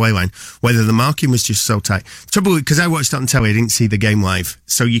the halfway line, whether the marking was just so tight. Trouble, because I watched it on telly, I didn't see the game live,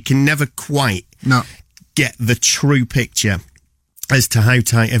 so you can never quite get the true picture as to how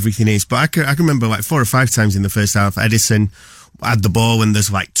tight everything is. But I can remember like 4 or 5 times in the first half, Edison had the ball and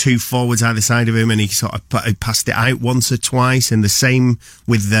there's like 2 forwards either side of him, and he sort of passed it out once or twice, and the same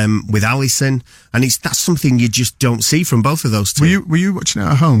with Alisson, and that's something you just don't see from both of those two. Were you watching it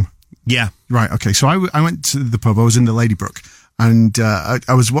at home? Yeah. Right, okay. So I went to the pub, I was in the Ladybrook, and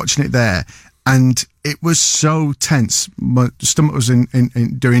I was watching it there, and it was so tense. My stomach was in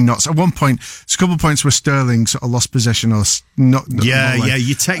doing knots. At one point, a couple of points where Sterling sort of lost possession or not. Yeah,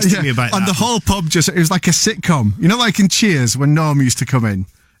 you texted me about that. And the whole pub it was like a sitcom. Like in Cheers when Norm used to come in,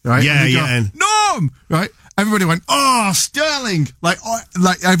 right? Yeah. Norm! Right? Everybody went, oh, Sterling! Like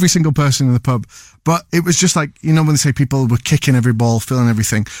every single person in the pub. But it was just like, when they say people were kicking every ball, feeling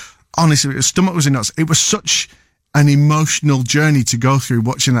everything. Honestly, his stomach was in knots. It was such an emotional journey to go through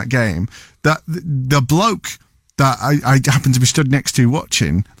watching that game, that the bloke that I happened to be stood next to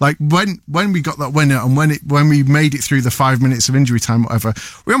watching, like when we got that winner and when we made it through the 5 minutes of injury time, whatever,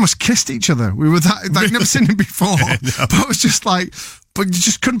 we almost kissed each other. We were I'd never seen him before, no. But it was just like, but you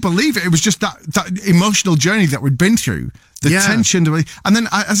just couldn't believe it. It was just that emotional journey that we'd been through. The tension. And then,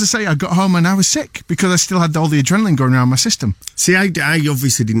 as I say, I got home and I was sick because I still had all the adrenaline going around my system. See, I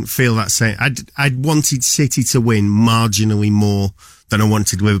obviously didn't feel that same. I'd wanted City to win marginally more than I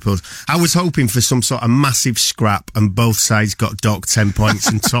wanted Liverpool. I was hoping for some sort of massive scrap and both sides got docked 10 points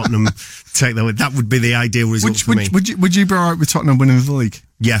and Tottenham take the win. That would be the ideal result for me. Would you be all right with Tottenham winning the league?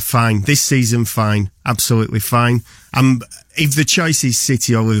 Yeah, fine. This season, fine. Absolutely fine. If the choice is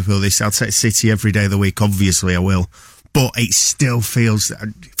City or Liverpool, I'll take City every day of the week. Obviously, I will. but it still feels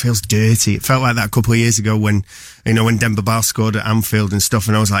dirty. It felt like that a couple of years ago when Demba Ba scored at Anfield and stuff,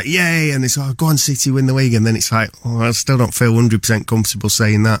 and I was like, yay, and it's like, go on City, win the league, and then it's like, I still don't feel 100% comfortable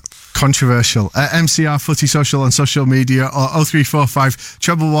saying that. Controversial. MCR Footy Social on social media, or 0345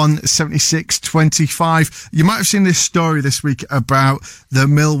 111 76 25. You might have seen this story this week about the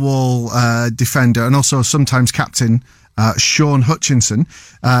Millwall defender and also sometimes captain, Sean Hutchinson.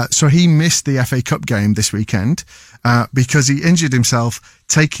 So he missed the FA Cup game this weekend because he injured himself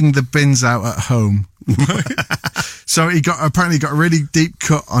taking the bins out at home. So he apparently got a really deep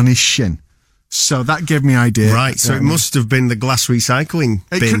cut on his shin. So that gave me an idea. Right, so it must have been the glass recycling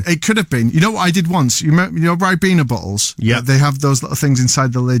bin. It could have been. You know what I did once? You know Ribena bottles? Yeah. They have those little things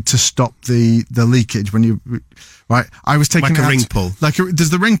inside the lid to stop the leakage when you... Right, I was taking... Like a ring pull. There's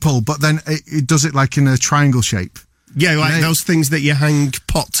the ring pull, but then it does it like in a triangle shape. Yeah, like those things that you hang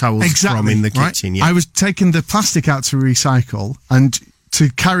pot towels from in the kitchen. Yeah. I was taking the plastic out to recycle, and to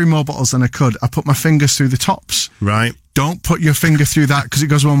carry more bottles than I could, I put my fingers through the tops. Right. Don't put your finger through that because it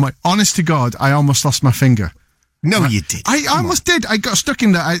goes one way. Honest to God, I almost lost my finger. No, you did. I almost did. I got stuck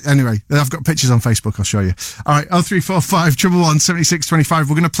in there. Anyway, I've got pictures on Facebook. I'll show you. All right, 0345 111 76 25.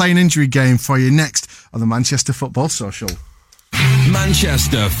 We're going to play an injury game for you next on the Manchester Football Social.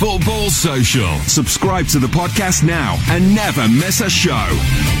 Manchester Football Social. Subscribe to the podcast now and never miss a show.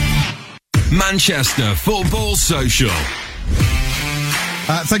 Manchester Football Social.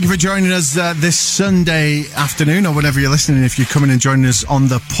 Thank you for joining us this Sunday afternoon, or whenever you're listening, if you're coming and joining us on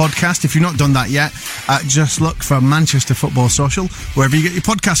the podcast. If you've not done that yet, just look for Manchester Football Social, wherever you get your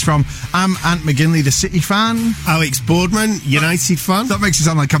podcast from. I'm Ant McGinley, the City fan. Alex Boardman, United fan. That makes it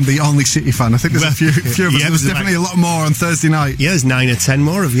sound like I'm the only City fan. I think there's a few of us. There's definitely a lot more on Thursday night. Yeah, there's 9 or 10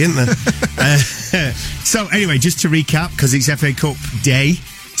 more of you, isn't there? So anyway, just to recap, because it's FA Cup day,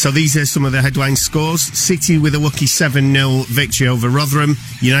 so these are some of the headline scores. City with a lucky 7-0 victory over Rotherham.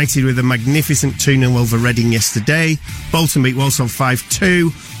 United with a magnificent 2-0 over Reading yesterday. Bolton beat Walsall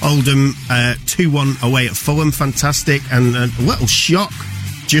 5-2. Oldham 2-1 away at Fulham. Fantastic. And a little shock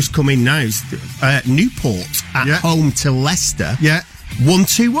just come in now. Newport at home to Leicester. Yeah.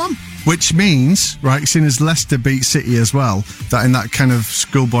 1-2-1. Which means, right, seeing as Leicester beat City as well, that in that kind of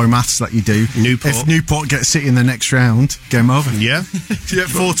schoolboy maths that you do, if Newport gets City in the next round, game over. Yeah.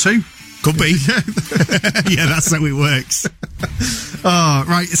 4-2. Could be. Yeah, that's how it works. Oh,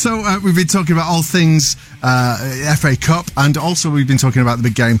 right. So we've been talking about all things FA Cup, and also we've been talking about the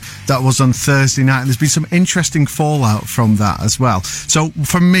big game that was on Thursday night, and there's been some interesting fallout from that as well. So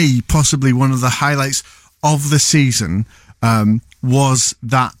for me, possibly one of the highlights of the season was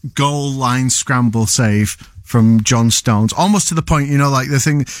that goal line scramble save from John Stones, almost to the point, like the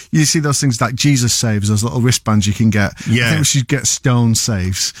thing, you see those things like Jesus saves, those little wristbands you can get. Yeah. I think we should get Stones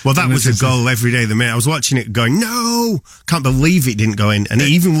saves. Well, that was a goal every day of the minute. I was watching it going, no, can't believe it didn't go in. And it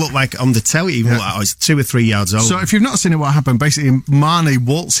even looked like on the telly, it looked like it's 2 or 3 yards over. So if you've not seen it, what happened, basically Mane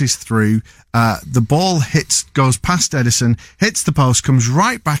waltzes through, the ball goes past Edison, hits the post, comes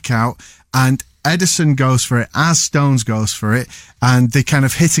right back out, and Edison goes for it as Stones goes for it, and they kind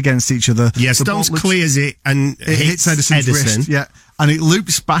of hit against each other. Yeah, Stones clears it and it hits Edison's wrist. Yeah, and it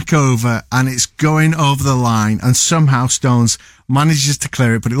loops back over and it's going over the line, and somehow Stones manages to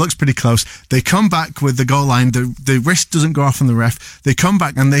clear it, but it looks pretty close. They come back with the goal line. The wrist doesn't go off on the ref. They come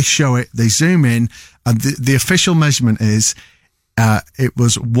back and they show it. They zoom in, and the official measurement is it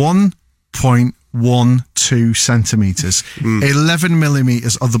was 1.12 centimetres. 11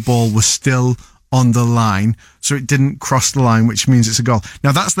 millimetres of the ball was still on the line, so it didn't cross the line, which means it's a goal.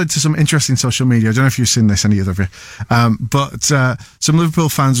 Now, that's led to some interesting social media. I don't know if you've seen this, any other of you. But some Liverpool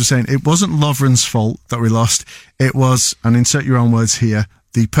fans were saying it wasn't Lovren's fault that we lost. It was, and insert your own words here,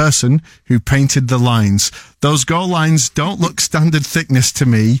 the person who painted the lines. Those goal lines don't look standard thickness to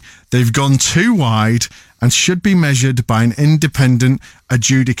me. They've gone too wide and should be measured by an independent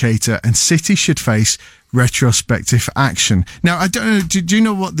adjudicator, and City should face retrospective action. Now, I don't know, do you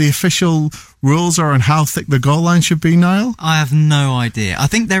know what the official rules are on how thick the goal line should be, Niall? I have no idea. I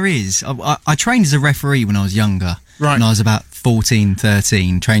think there is. I trained as a referee when I was younger. Right. When I was about 14,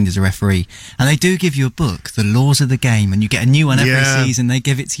 13, trained as a referee. And they do give you a book, The Laws of the Game, and you get a new one every season. They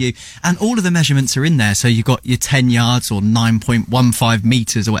give it to you. And all of the measurements are in there. So you've got your 10 yards or 9.15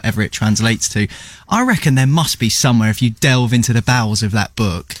 metres or whatever it translates to. I reckon there must be somewhere, if you delve into the bowels of that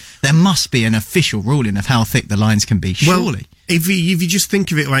book, there must be an official ruling of how thick the lines can be, surely. Well, if you just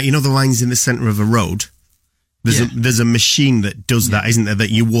think of it like, the lines in the centre of a road, there's a machine that does that, isn't there,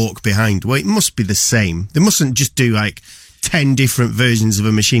 that you walk behind. Well, it must be the same. They mustn't just do 10 different versions of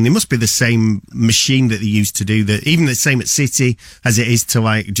a machine. They must be the same machine that they used to do that, even the same at City as it is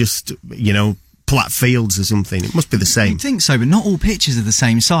to just, flat fields or something. It must be the same. I think so, but not all pitches are the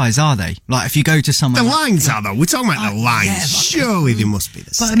same size, are they? Like, if you go to somewhere... The lines are, though. We're talking about the lines. Yeah, surely they must be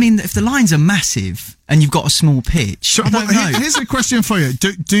the same. But, I mean, if the lines are massive and you've got a small pitch, So, I don't know. here's a question for you.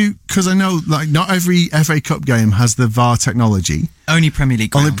 Because I know, like, not every FA Cup game has the VAR technology. Only Premier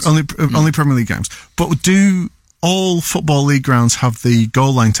League grounds. Only Premier League games. But do all Football League grounds have the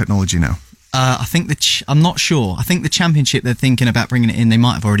goal line technology now? I think I'm not sure. I think the Championship, they're thinking about bringing it in. They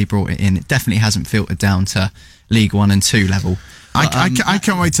might have already brought it in. It definitely hasn't filtered down to League 1 and 2 level. But, I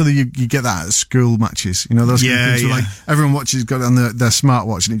can't wait till you get that at school matches. You know, those kind of things where, like, everyone watches, got it on their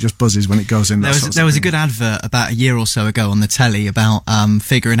smartwatch and it just buzzes when it goes in. There was a good advert about a year or so ago on the telly about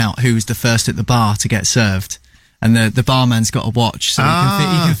figuring out who's the first at the bar to get served. And the barman's got a watch, so he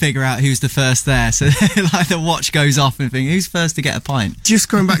can figure out who's the first there. So like the watch goes off and think, who's first to get a pint? Just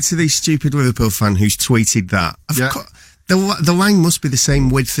going back to the stupid Liverpool fan who's tweeted that. The line must be the same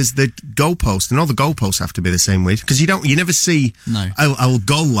width as the goalpost, and all the goalposts have to be the same width, because you never see a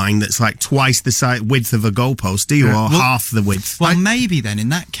goal line that's like twice the width of a goalpost, do you? Or half the width. Well, maybe then in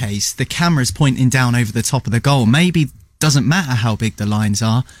that case the camera's pointing down over the top of the goal. Maybe doesn't matter how big the lines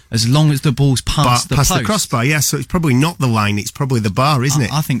are as long as the ball's past the post. The crossbar. Yeah, so it's probably not the line, it's probably the bar, isn't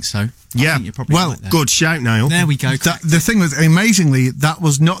it? I think so. Yeah. I think you're probably right there. Good shout, Niall. There we go. The thing was, amazingly, that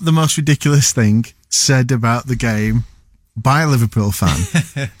was not the most ridiculous thing said about the game by a Liverpool fan.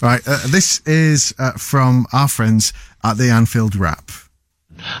 Right, this is from our friends at the Anfield Wrap.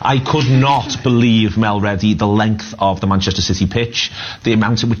 I could not believe, Mel Reddy, the length of the Manchester City pitch, the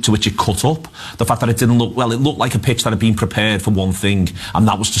amount to which it cut up, the fact that it didn't look, well, it looked like a pitch that had been prepared for one thing, and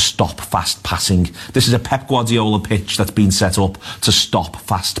that was to stop fast passing. This is a Pep Guardiola pitch that's been set up to stop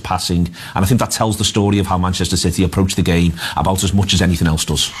fast passing, and I think that tells the story of how Manchester City approach the game about as much as anything else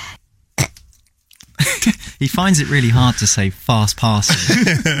does. He finds it really hard to say fast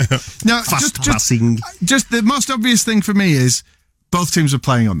passing. No, passing. Just the most obvious thing for me is both teams are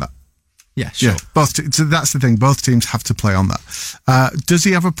playing on that. Yeah, sure. Yeah, so that's the thing. Both teams have to play on that. Does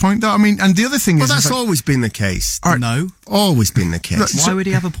he have a point, though? I mean, and the other thing is... Well, that's always been the case. No. Always been the case. Why would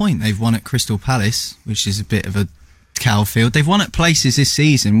he have a point? They've won at Crystal Palace, which is a bit of a cow field. They've won at places this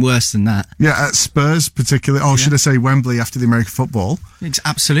season worse than that. Yeah, at Spurs particularly. Or should I say Wembley after the American football?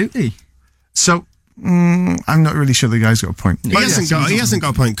 Absolutely. So... I'm not really sure the guy's got a point. He hasn't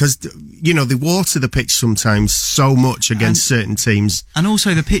got a point because, you know, they water the pitch sometimes so much against certain teams. And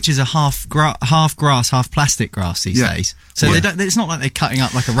also the pitches are half grass, half plastic grass these days. So it's not like they're cutting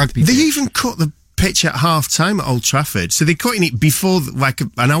up like a rugby pitch. They even cut the pitch at half-time at Old Trafford. So they're cutting it before, like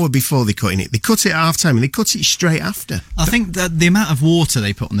an hour before they're cutting it. They cut it at half-time and they cut it straight after. I think that the amount of water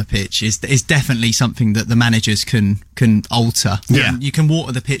they put on the pitch is definitely something that the managers can alter. Yeah. You can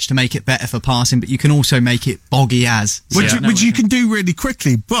water the pitch to make it better for passing, but you can also make it boggy as. Which you can do really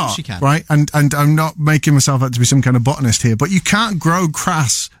quickly, but, right, and I'm not making myself out to be some kind of botanist here, but you can't grow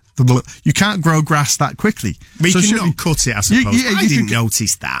grass... You can't grow grass that quickly. But you can not cut it, I suppose. I didn't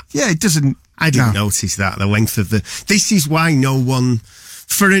notice that. Yeah, it doesn't... I didn't notice that, the length of the... This is why no one...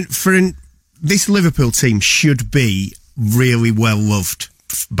 This Liverpool team should be really well loved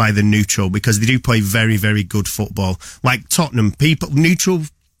by the neutral, because they do play very, very good football. Like Tottenham, neutral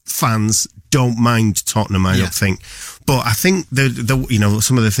fans don't mind Tottenham, I don't think. But I think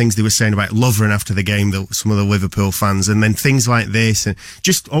some of the things they were saying about Lovren after the game, some of the Liverpool fans, and then things like this, and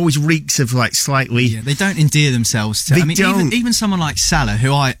just always reeks of like slightly... Yeah, they don't endear themselves to... Even someone like Salah,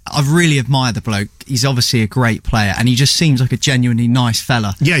 who I really admire the bloke. He's obviously a great player, and he just seems like a genuinely nice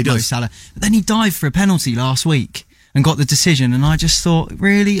fella. Yeah, he does. Salah. But then he dived for a penalty last week and got the decision, and I just thought,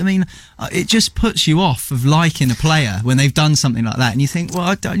 really? I mean, it just puts you off of liking a player when they've done something like that, and you think, well,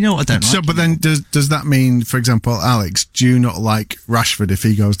 I don't like. So, but then does that mean, for example, Alex, do you not like Rashford if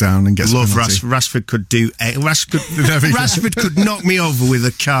he goes down and gets a penalty? Rashford could do... Rashford could knock me over with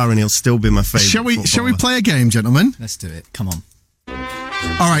a car and he'll still be my favourite. Shall we play a game, gentlemen? Let's do it. Come on.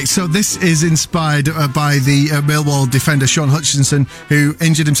 All right, so this is inspired by the Millwall defender Sean Hutchinson, who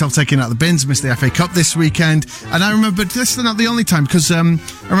injured himself taking out the bins, missed the FA Cup this weekend. And I remember, this is not the only time, because I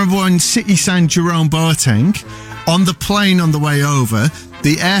remember when City signed Jerome Boateng, on the plane on the way over,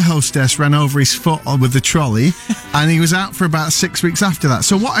 the air hostess ran over his foot with the trolley, and he was out for about 6 weeks after that.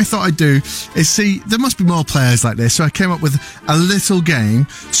 So what I thought I'd do is see, there must be more players like this, so I came up with a little game.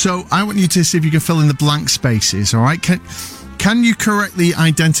 So I want you to see if you can fill in the blank spaces, all right? Can you correctly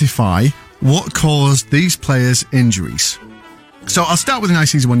identify what caused these players' injuries? So I'll start with a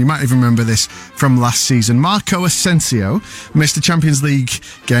nice easy one. You might even remember this from last season. Marco Asensio missed a Champions League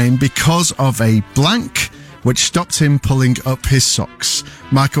game because of a blank, which stopped him pulling up his socks.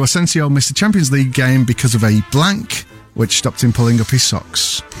 Marco Asensio missed a Champions League game because of a blank, which stopped him pulling up his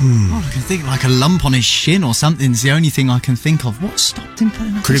socks? Oh, I can think like a lump on his shin or something is the only thing I can think of. What stopped him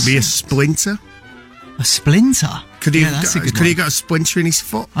pulling up Could his it be a socks? splinter? A splinter? Could he that's a good could he one. got a splinter in his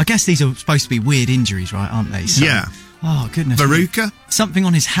foot? I guess these are supposed to be weird injuries, right, aren't they? So, Yeah. Oh, goodness. Veruca? Something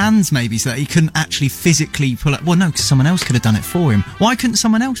on his hands, maybe, so that he couldn't actually physically pull up. Well, no, because someone else could have done it for him. Why couldn't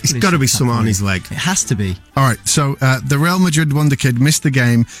someone else? It's got to be someone on his leg. It has to be. All right, so the Real Madrid wonder kid missed the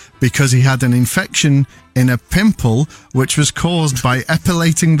game because he had an infection in a pimple which was caused by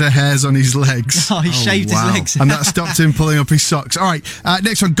epilating the hairs on his legs. Oh, he shaved his legs. And that stopped him pulling up his socks. All right,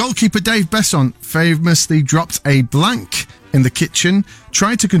 next one. Goalkeeper Dave Besson famously dropped a blank in the kitchen,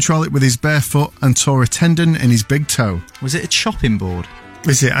 tried to control it with his bare foot and tore a tendon in his big toe. Was it a chopping board?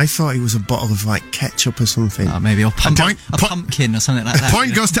 Is it? I thought it was a bottle of like ketchup or something. Oh, maybe a pumpkin or something like that.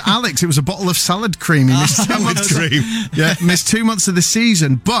 Point goes to Alex. It was a bottle of salad cream. He missed salad cream. Yeah, missed 2 months of the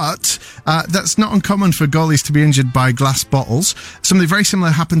season. But that's not uncommon for goalies to be injured by glass bottles. Something very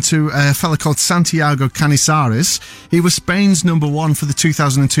similar happened to a fella called Santiago Canizares. He was Spain's number one for the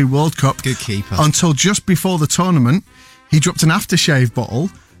 2002 World Cup. Good keeper. Until just before the tournament, he dropped an aftershave bottle,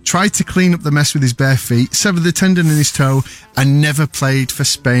 tried to clean up the mess with his bare feet, severed the tendon in his toe, and never played for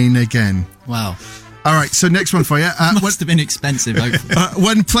Spain again. Wow. All right, so next one for you. Must have been expensive, hopefully.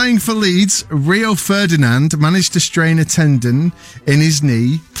 When playing for Leeds, Rio Ferdinand managed to strain a tendon in his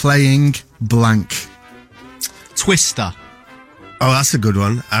knee playing blank. Twister. Oh, that's a good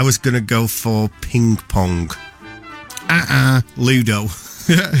one. I was going to go for ping pong. Ludo.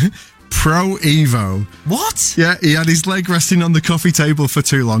 Pro Evo. What? Yeah, he had his leg resting on the coffee table for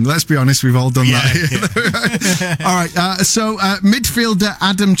too long. Let's be honest, we've all done that. All right, so midfielder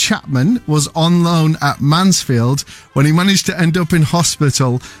Adam Chapman was on loan at Mansfield when he managed to end up in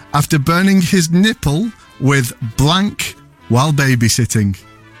hospital after burning his nipple with blank while babysitting.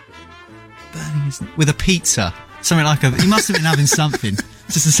 Burning his with a pizza. Something like he must have been having something.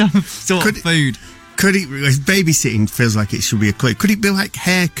 Just some sort of food. Could it, babysitting feels like it should be a clue. Could it be like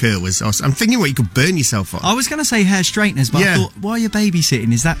hair curlers? Or, I'm thinking what you could burn yourself on. I was going to say hair straighteners, but I thought, why are you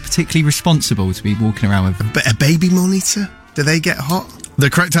babysitting? Is that particularly responsible to be walking around with? A baby monitor? Do they get hot?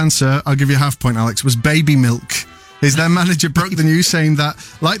 The correct answer, I'll give you a half point, Alex, was baby milk. His then manager broke the news saying that,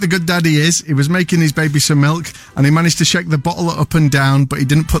 like the good dad he is, he was making his baby some milk and he managed to shake the bottle up and down, but he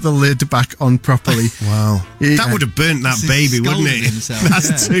didn't put the lid back on properly. Wow. That would have burnt that baby, wouldn't it?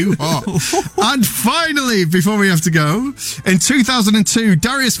 That's too hot. And finally, before we have to go, in 2002,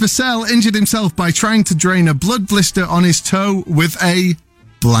 Darius Vassell injured himself by trying to drain a blood blister on his toe with a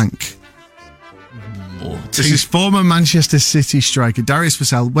blank. This is former Manchester City striker Darius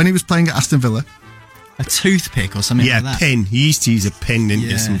Vassell when he was playing at Aston Villa. A toothpick or something like that. Yeah, pin. You used to use a pin, didn't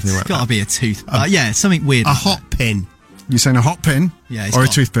you? Something like that. It's got to be a toothpick. Yeah, something weird. A hot pin. You're saying a hot pin? Yeah. Or a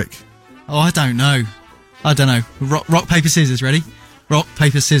toothpick? Oh, I don't know. Rock, paper, scissors. Ready? Rock,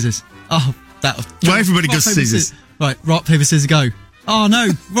 paper, scissors. Oh, that. Well, everybody goes scissors. Right, rock, paper, scissors, go. Oh, no.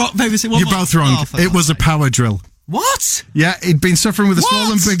 Rock, paper, scissors. You're both wrong. It was a power drill. What? Yeah, he'd been suffering with a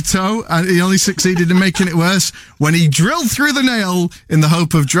swollen big toe, and he only succeeded in making it worse when he drilled through the nail in the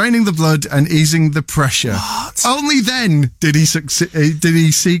hope of draining the blood and easing the pressure. What? Only then did he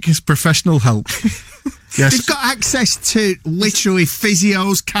seek his professional help. Yes. They've got access to literally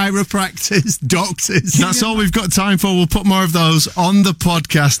physios, chiropractors, doctors. That's all we've got time for. We'll put more of those on the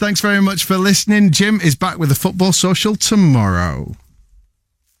podcast. Thanks very much for listening. Jim is back with the Football Social tomorrow.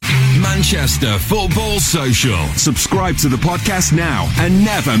 Manchester Football Social. Subscribe to the podcast now and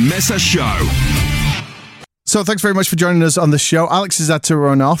never miss a show. So thanks very much for joining us on the show. Alex has had to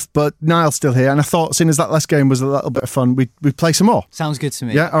run off, but Niall's still here. And I thought, seeing as that last game was a little bit of fun, we'd play some more. Sounds good to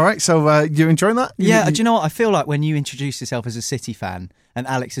me. Yeah, all right. So you enjoying that? Yeah, do you know what? I feel like when you introduce yourself as a City fan and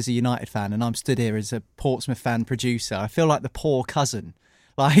Alex as a United fan and I'm stood here as a Portsmouth fan producer, I feel like the poor cousin.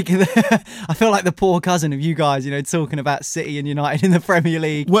 I feel like the poor cousin of you guys, talking about City and United in the Premier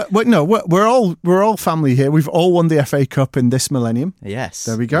League. We're all family here. We've all won the FA Cup in this millennium. Yes.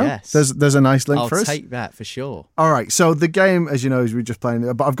 There we go. Yes. There's a nice link for us. I'll take that for sure. All right. So the game, as you know, is we're just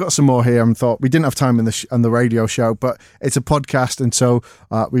playing. But I've got some more here. I thought we didn't have time on the radio show, but it's a podcast, and so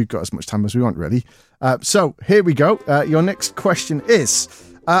we've got as much time as we want, really. So here we go. Your next question is.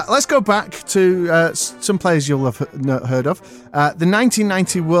 Let's go back to some players you'll have heard of. The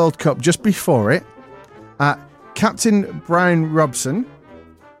 1990 World Cup, just before it, Captain Brian Robson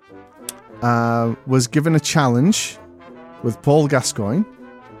was given a challenge with Paul Gascoigne,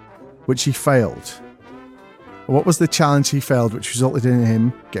 which he failed. What was the challenge he failed, which resulted in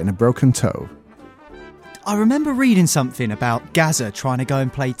him getting a broken toe? I remember reading something about Gaza trying to go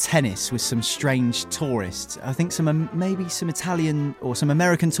and play tennis with some strange tourists. I think maybe some Italian or some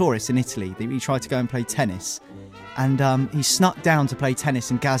American tourists in Italy. He tried to go and play tennis. and he snuck down to play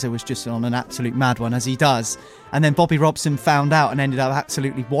tennis, and Gazza was just on an absolute mad one, as he does. And then Bobby Robson found out and ended up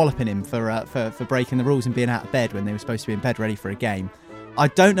absolutely walloping him for breaking the rules and being out of bed when they were supposed to be in bed ready for a game. I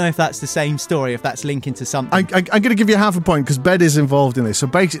don't know if that's the same story, if that's linking to something. I'm going to give you half a point because bed is involved in this. So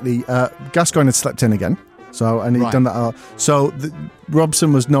basically, Gascoigne had slept in again. And he'd done that. So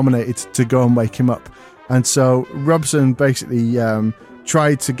Robson was nominated to go and wake him up. And so Robson basically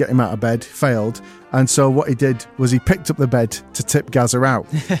tried to get him out of bed, failed. And so what he did was he picked up the bed to tip Gazza out.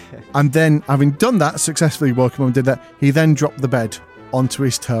 And then, having done that, successfully woke him up and did that, he then dropped the bed onto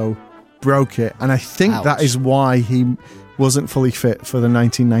his toe, broke it. And I think that is why he wasn't fully fit for the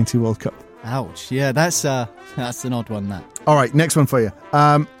 1990 World Cup. Ouch. Yeah, that's an odd one, that. All right, next one for you.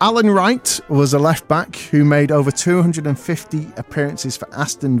 Alan Wright was a left-back who made over 250 appearances for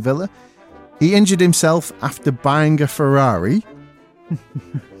Aston Villa. He injured himself after buying a Ferrari.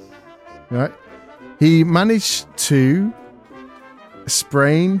 Right. He managed to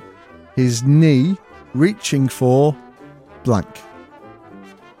sprain his knee reaching for blank.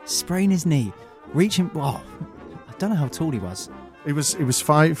 Sprain his knee? Reaching... Oh, I don't know how tall he was. He was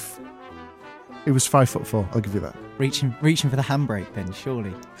 5... It was 5'4". I'll give you that. Reaching for the handbrake, then,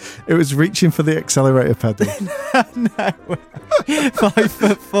 surely. It was reaching for the accelerator pedal. No.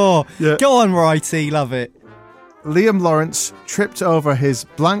 5'4". Yeah. Go on, Righty. Love it. Liam Lawrence tripped over his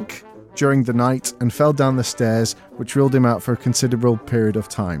blank during the night and fell down the stairs, which ruled him out for a considerable period of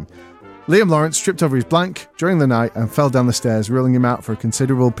time. Liam Lawrence tripped over his blank during the night and fell down the stairs, ruling him out for a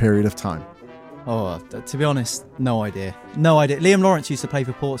considerable period of time. Oh, to be honest, no idea. No idea. Liam Lawrence used to play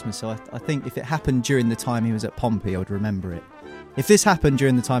for Portsmouth, so I think if it happened during the time he was at Pompey, I would remember it. If this happened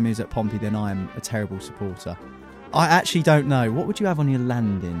during the time he was at Pompey, then I am a terrible supporter. I actually don't know. What would you have on your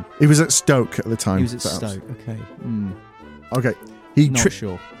landing? He was at Stoke at the time. He was at Stoke, okay. Okay. Not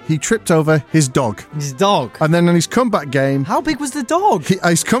sure. He tripped over his dog. His dog? And then in his comeback game... How big was the dog?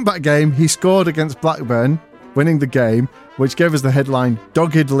 His comeback game, he scored against Blackburn, winning the game, which gave us the headline,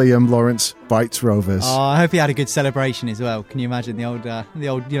 Dogged Liam Lawrence Bites Rovers. Oh, I hope he had a good celebration as well. Can you imagine the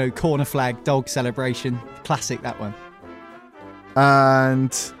old corner flag dog celebration? Classic, that one.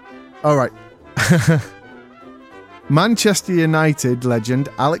 And, all right. Manchester United legend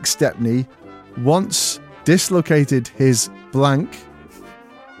Alex Stepney once dislocated his blank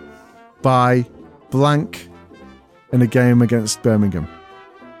by blank in a game against Birmingham.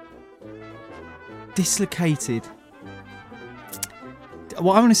 Dislocated.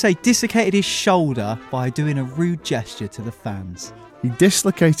 Well, I want to say dislocated his shoulder by doing a rude gesture to the fans. He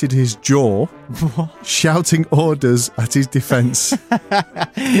dislocated his jaw, shouting orders at his defence.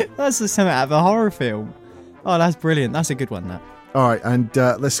 That's something out of a horror film. Oh, that's brilliant. That's a good one, that. All right, and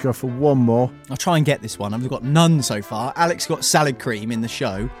let's go for one more. I'll try and get this one. I've got none so far. Alex got salad cream in the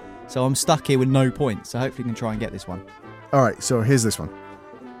show, so I'm stuck here with no points. So hopefully we can try and get this one. All right, so here's this one.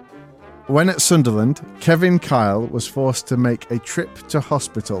 When at Sunderland, Kevin Kyle was forced to make a trip to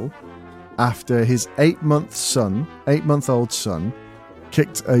hospital after his 8-month-old son,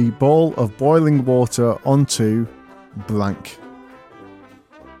 kicked a ball of boiling water onto blank.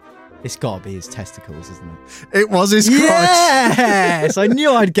 It's got to be his testicles, isn't it? It was his crotch. Yes! I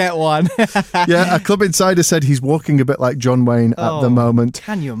knew I'd get one. Yeah, a Club Insider said he's walking a bit like John Wayne at the moment.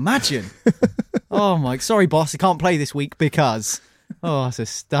 Can you imagine? Oh, my... Sorry, boss, I can't play this week because... Oh,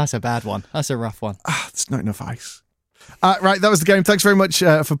 that's a bad one. That's a rough one. There's not enough ice. Right, that was the game. Thanks very much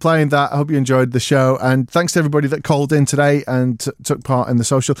for playing that. I hope you enjoyed the show. And thanks to everybody that called in today and took part in the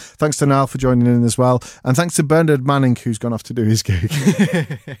social. Thanks to Niall for joining in as well. And thanks to Bernard Manning, who's gone off to do his gig.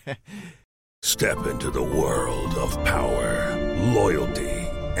 Step into the world of power, loyalty,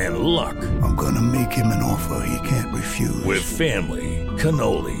 and luck. I'm going to make him an offer he can't refuse. With family,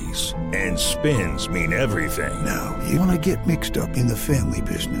 cannolis, and spins mean everything. Now, you want to get mixed up in the family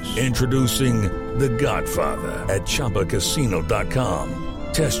business. Introducing The Godfather at ChumbaCasino.com.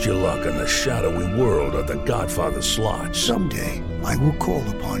 Test your luck in the shadowy world of The Godfather slot. Someday, I will call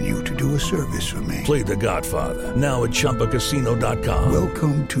upon you to do a service for me. Play The Godfather, now at ChumbaCasino.com.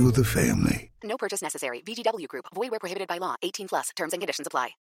 Welcome to the family. No purchase necessary. VGW Group. Void where prohibited by law. 18+. Terms and conditions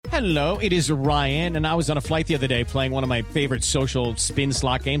apply. Hello, it is Ryan, and I was on a flight the other day playing one of my favorite social spin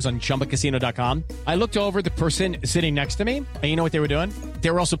slot games on ChumbaCasino.com. I looked over the person sitting next to me, and you know what they were doing? They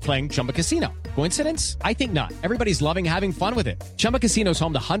were also playing Chumba Casino. Coincidence? I think not. Everybody's loving having fun with it. Chumba Casino is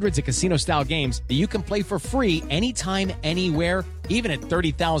home to hundreds of casino-style games that you can play for free anytime, anywhere, even at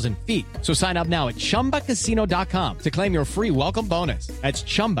 30,000 feet. So sign up now at ChumbaCasino.com to claim your free welcome bonus. That's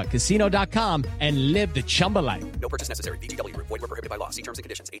ChumbaCasino.com and live the Chumba life. No purchase necessary. VGW Group. Void where prohibited by law. See terms and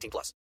conditions. 18+.